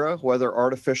new era, whether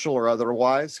artificial or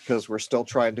otherwise, because we're still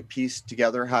trying to piece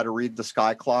together how to read the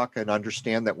sky clock and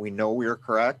understand that we know we are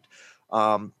correct.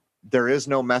 There is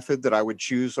no method that I would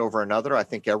choose over another. I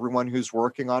think everyone who's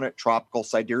working on it, tropical,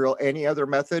 sidereal, any other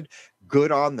method,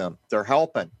 good on them. They're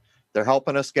helping. They're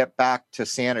helping us get back to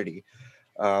sanity.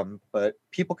 But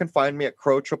people can find me at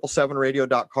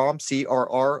crow777radio.com,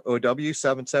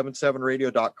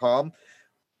 CRROW777radio.com.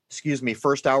 Excuse me,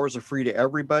 first hours are free to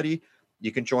everybody.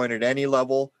 You can join at any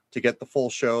level to get the full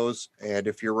shows. And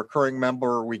if you're a recurring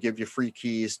member, we give you free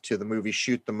keys to the movie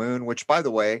Shoot the Moon, which, by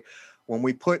the way, when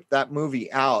we put that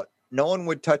movie out, no one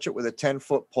would touch it with a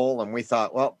 10-foot pole. And we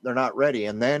thought, well, they're not ready.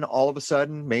 And then all of a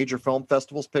sudden, major film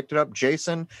festivals picked it up.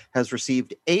 Jason has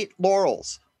received 8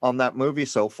 laurels on that movie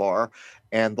so far.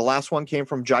 And the last one came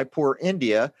from Jaipur,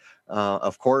 India.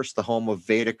 Of course, the home of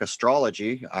Vedic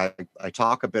astrology. I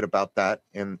talk a bit about that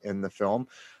in the film.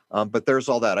 But there's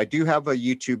all that. I do have a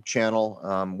YouTube channel,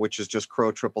 which is just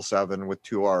Crow777 with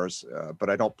 2 R's, but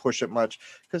I don't push it much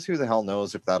because who the hell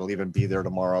knows if that'll even be there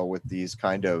tomorrow with these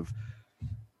kind of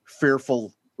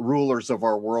fearful rulers of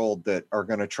our world that are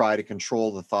going to try to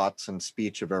control the thoughts and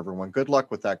speech of everyone. Good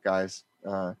luck with that, guys.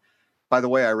 By the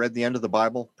way, I read the end of the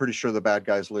Bible. Pretty sure the bad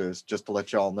guys lose, just to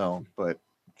let y'all know. But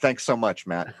thanks so much,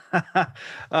 Matt.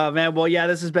 Man. Well, yeah,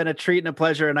 this has been a treat and a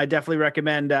pleasure. And I definitely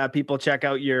recommend people check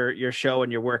out your show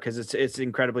and your work because it's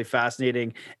incredibly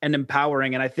fascinating and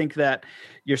empowering. And I think that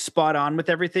you're spot on with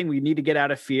everything. We need to get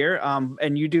out of fear.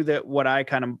 And you do that. What I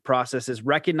kind of process is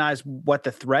recognize what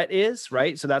the threat is,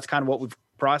 right? So that's kind of what we've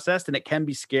processed, and it can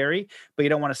be scary, but you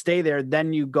don't want to stay there.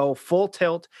 Then you go full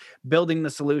tilt, building the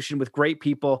solution with great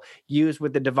people, used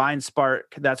with the divine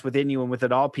spark that's within you and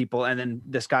within all people. And then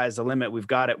the sky is the limit. We've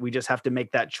got it. We just have to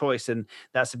make that choice. And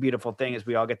that's the beautiful thing is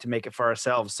we all get to make it for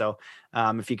ourselves. So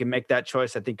if you can make that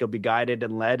choice, I think you'll be guided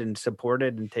and led and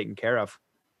supported and taken care of.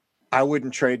 I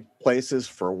wouldn't trade places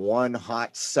for one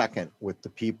hot second with the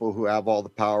people who have all the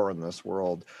power in this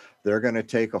world. They're going to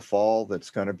take a fall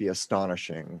that's going to be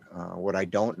astonishing. What I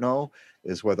don't know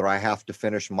is whether I have to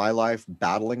finish my life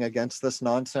battling against this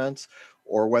nonsense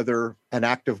or whether an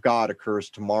act of God occurs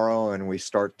tomorrow and we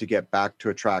start to get back to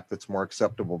a track that's more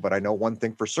acceptable. But I know one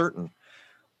thing for certain.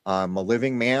 I'm a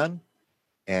living man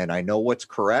and I know what's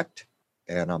correct,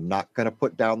 and I'm not going to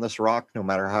put down this rock no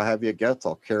matter how heavy it gets.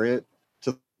 I'll carry it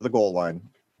to the goal line.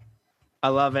 I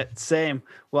love it. Same.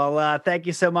 Well, thank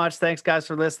you so much. Thanks, guys,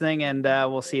 for listening, and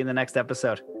we'll see you in the next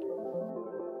episode.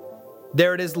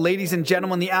 There it is, ladies and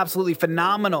gentlemen, the absolutely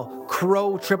phenomenal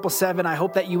Crow 777. I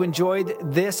hope that you enjoyed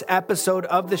this episode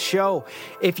of the show.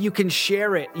 If you can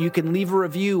share it, you can leave a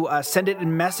review, send it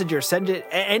in Messenger, send it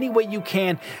any way you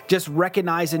can. Just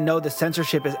recognize and know the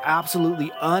censorship is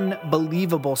absolutely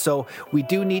unbelievable. So we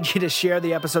do need you to share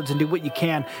the episodes and do what you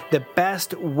can. The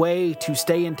best way to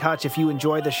stay in touch if you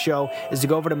enjoy the show is to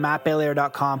go over to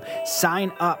mattbelair.com,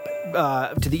 sign up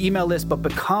to the email list, but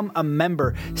become a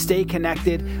member. Stay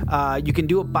connected. You can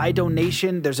do it by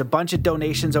donation. There's a bunch of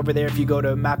donations over there. If you go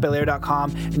to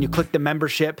mattbelair.com and you click the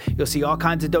membership, you'll see all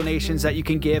kinds of donations that you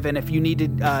can give. And if you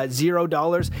needed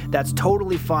 $0, that's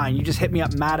totally fine. You just hit me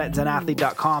up,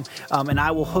 matt@zenathlete.com, and I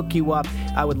will hook you up.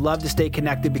 I would love to stay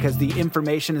connected because the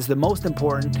information is the most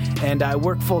important. And I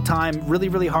work full time, really,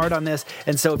 really hard on this.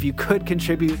 And so if you could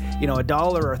contribute,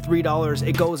 $1 or $3,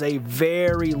 it goes a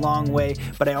very long way.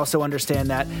 But I also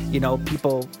understand that,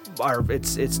 people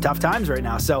it's tough times right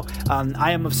now. So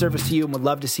I am of service to you and would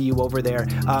love to see you over there.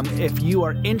 If you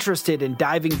are interested in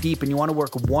diving deep and you want to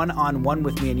work one-on-one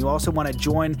with me, and you also want to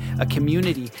join a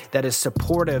community that is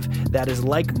supportive, that is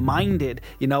like-minded,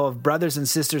 of brothers and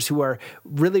sisters who are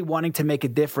really wanting to make a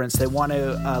difference. They want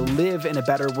to live in a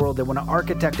better world. They want to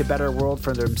architect a better world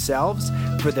for themselves,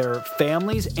 for their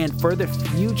families, and for the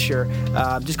future.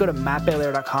 Just go to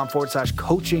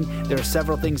mattbelair.com/coaching. There are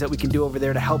several things that we can do over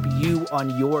there to help you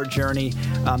on your journey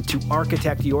to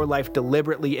architect your life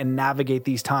deliberately and navigate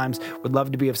these times. Would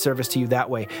love to be of service to you that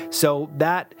way. So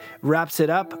that wraps it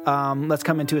up. Let's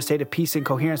come into a state of peace and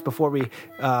coherence before we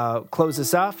close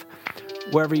this off.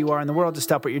 Wherever you are in the world, just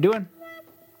stop what you're doing.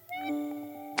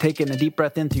 Taking a deep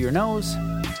breath in through your nose.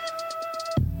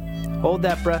 Hold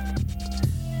that breath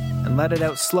and let it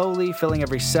out slowly, filling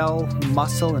every cell,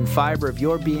 muscle, and fiber of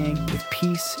your being with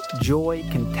peace, joy,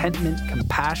 contentment,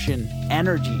 compassion,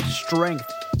 energy, strength,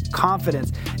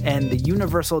 confidence, and the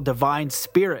universal divine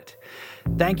spirit.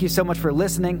 Thank you so much for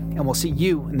listening, and we'll see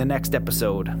you in the next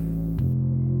episode.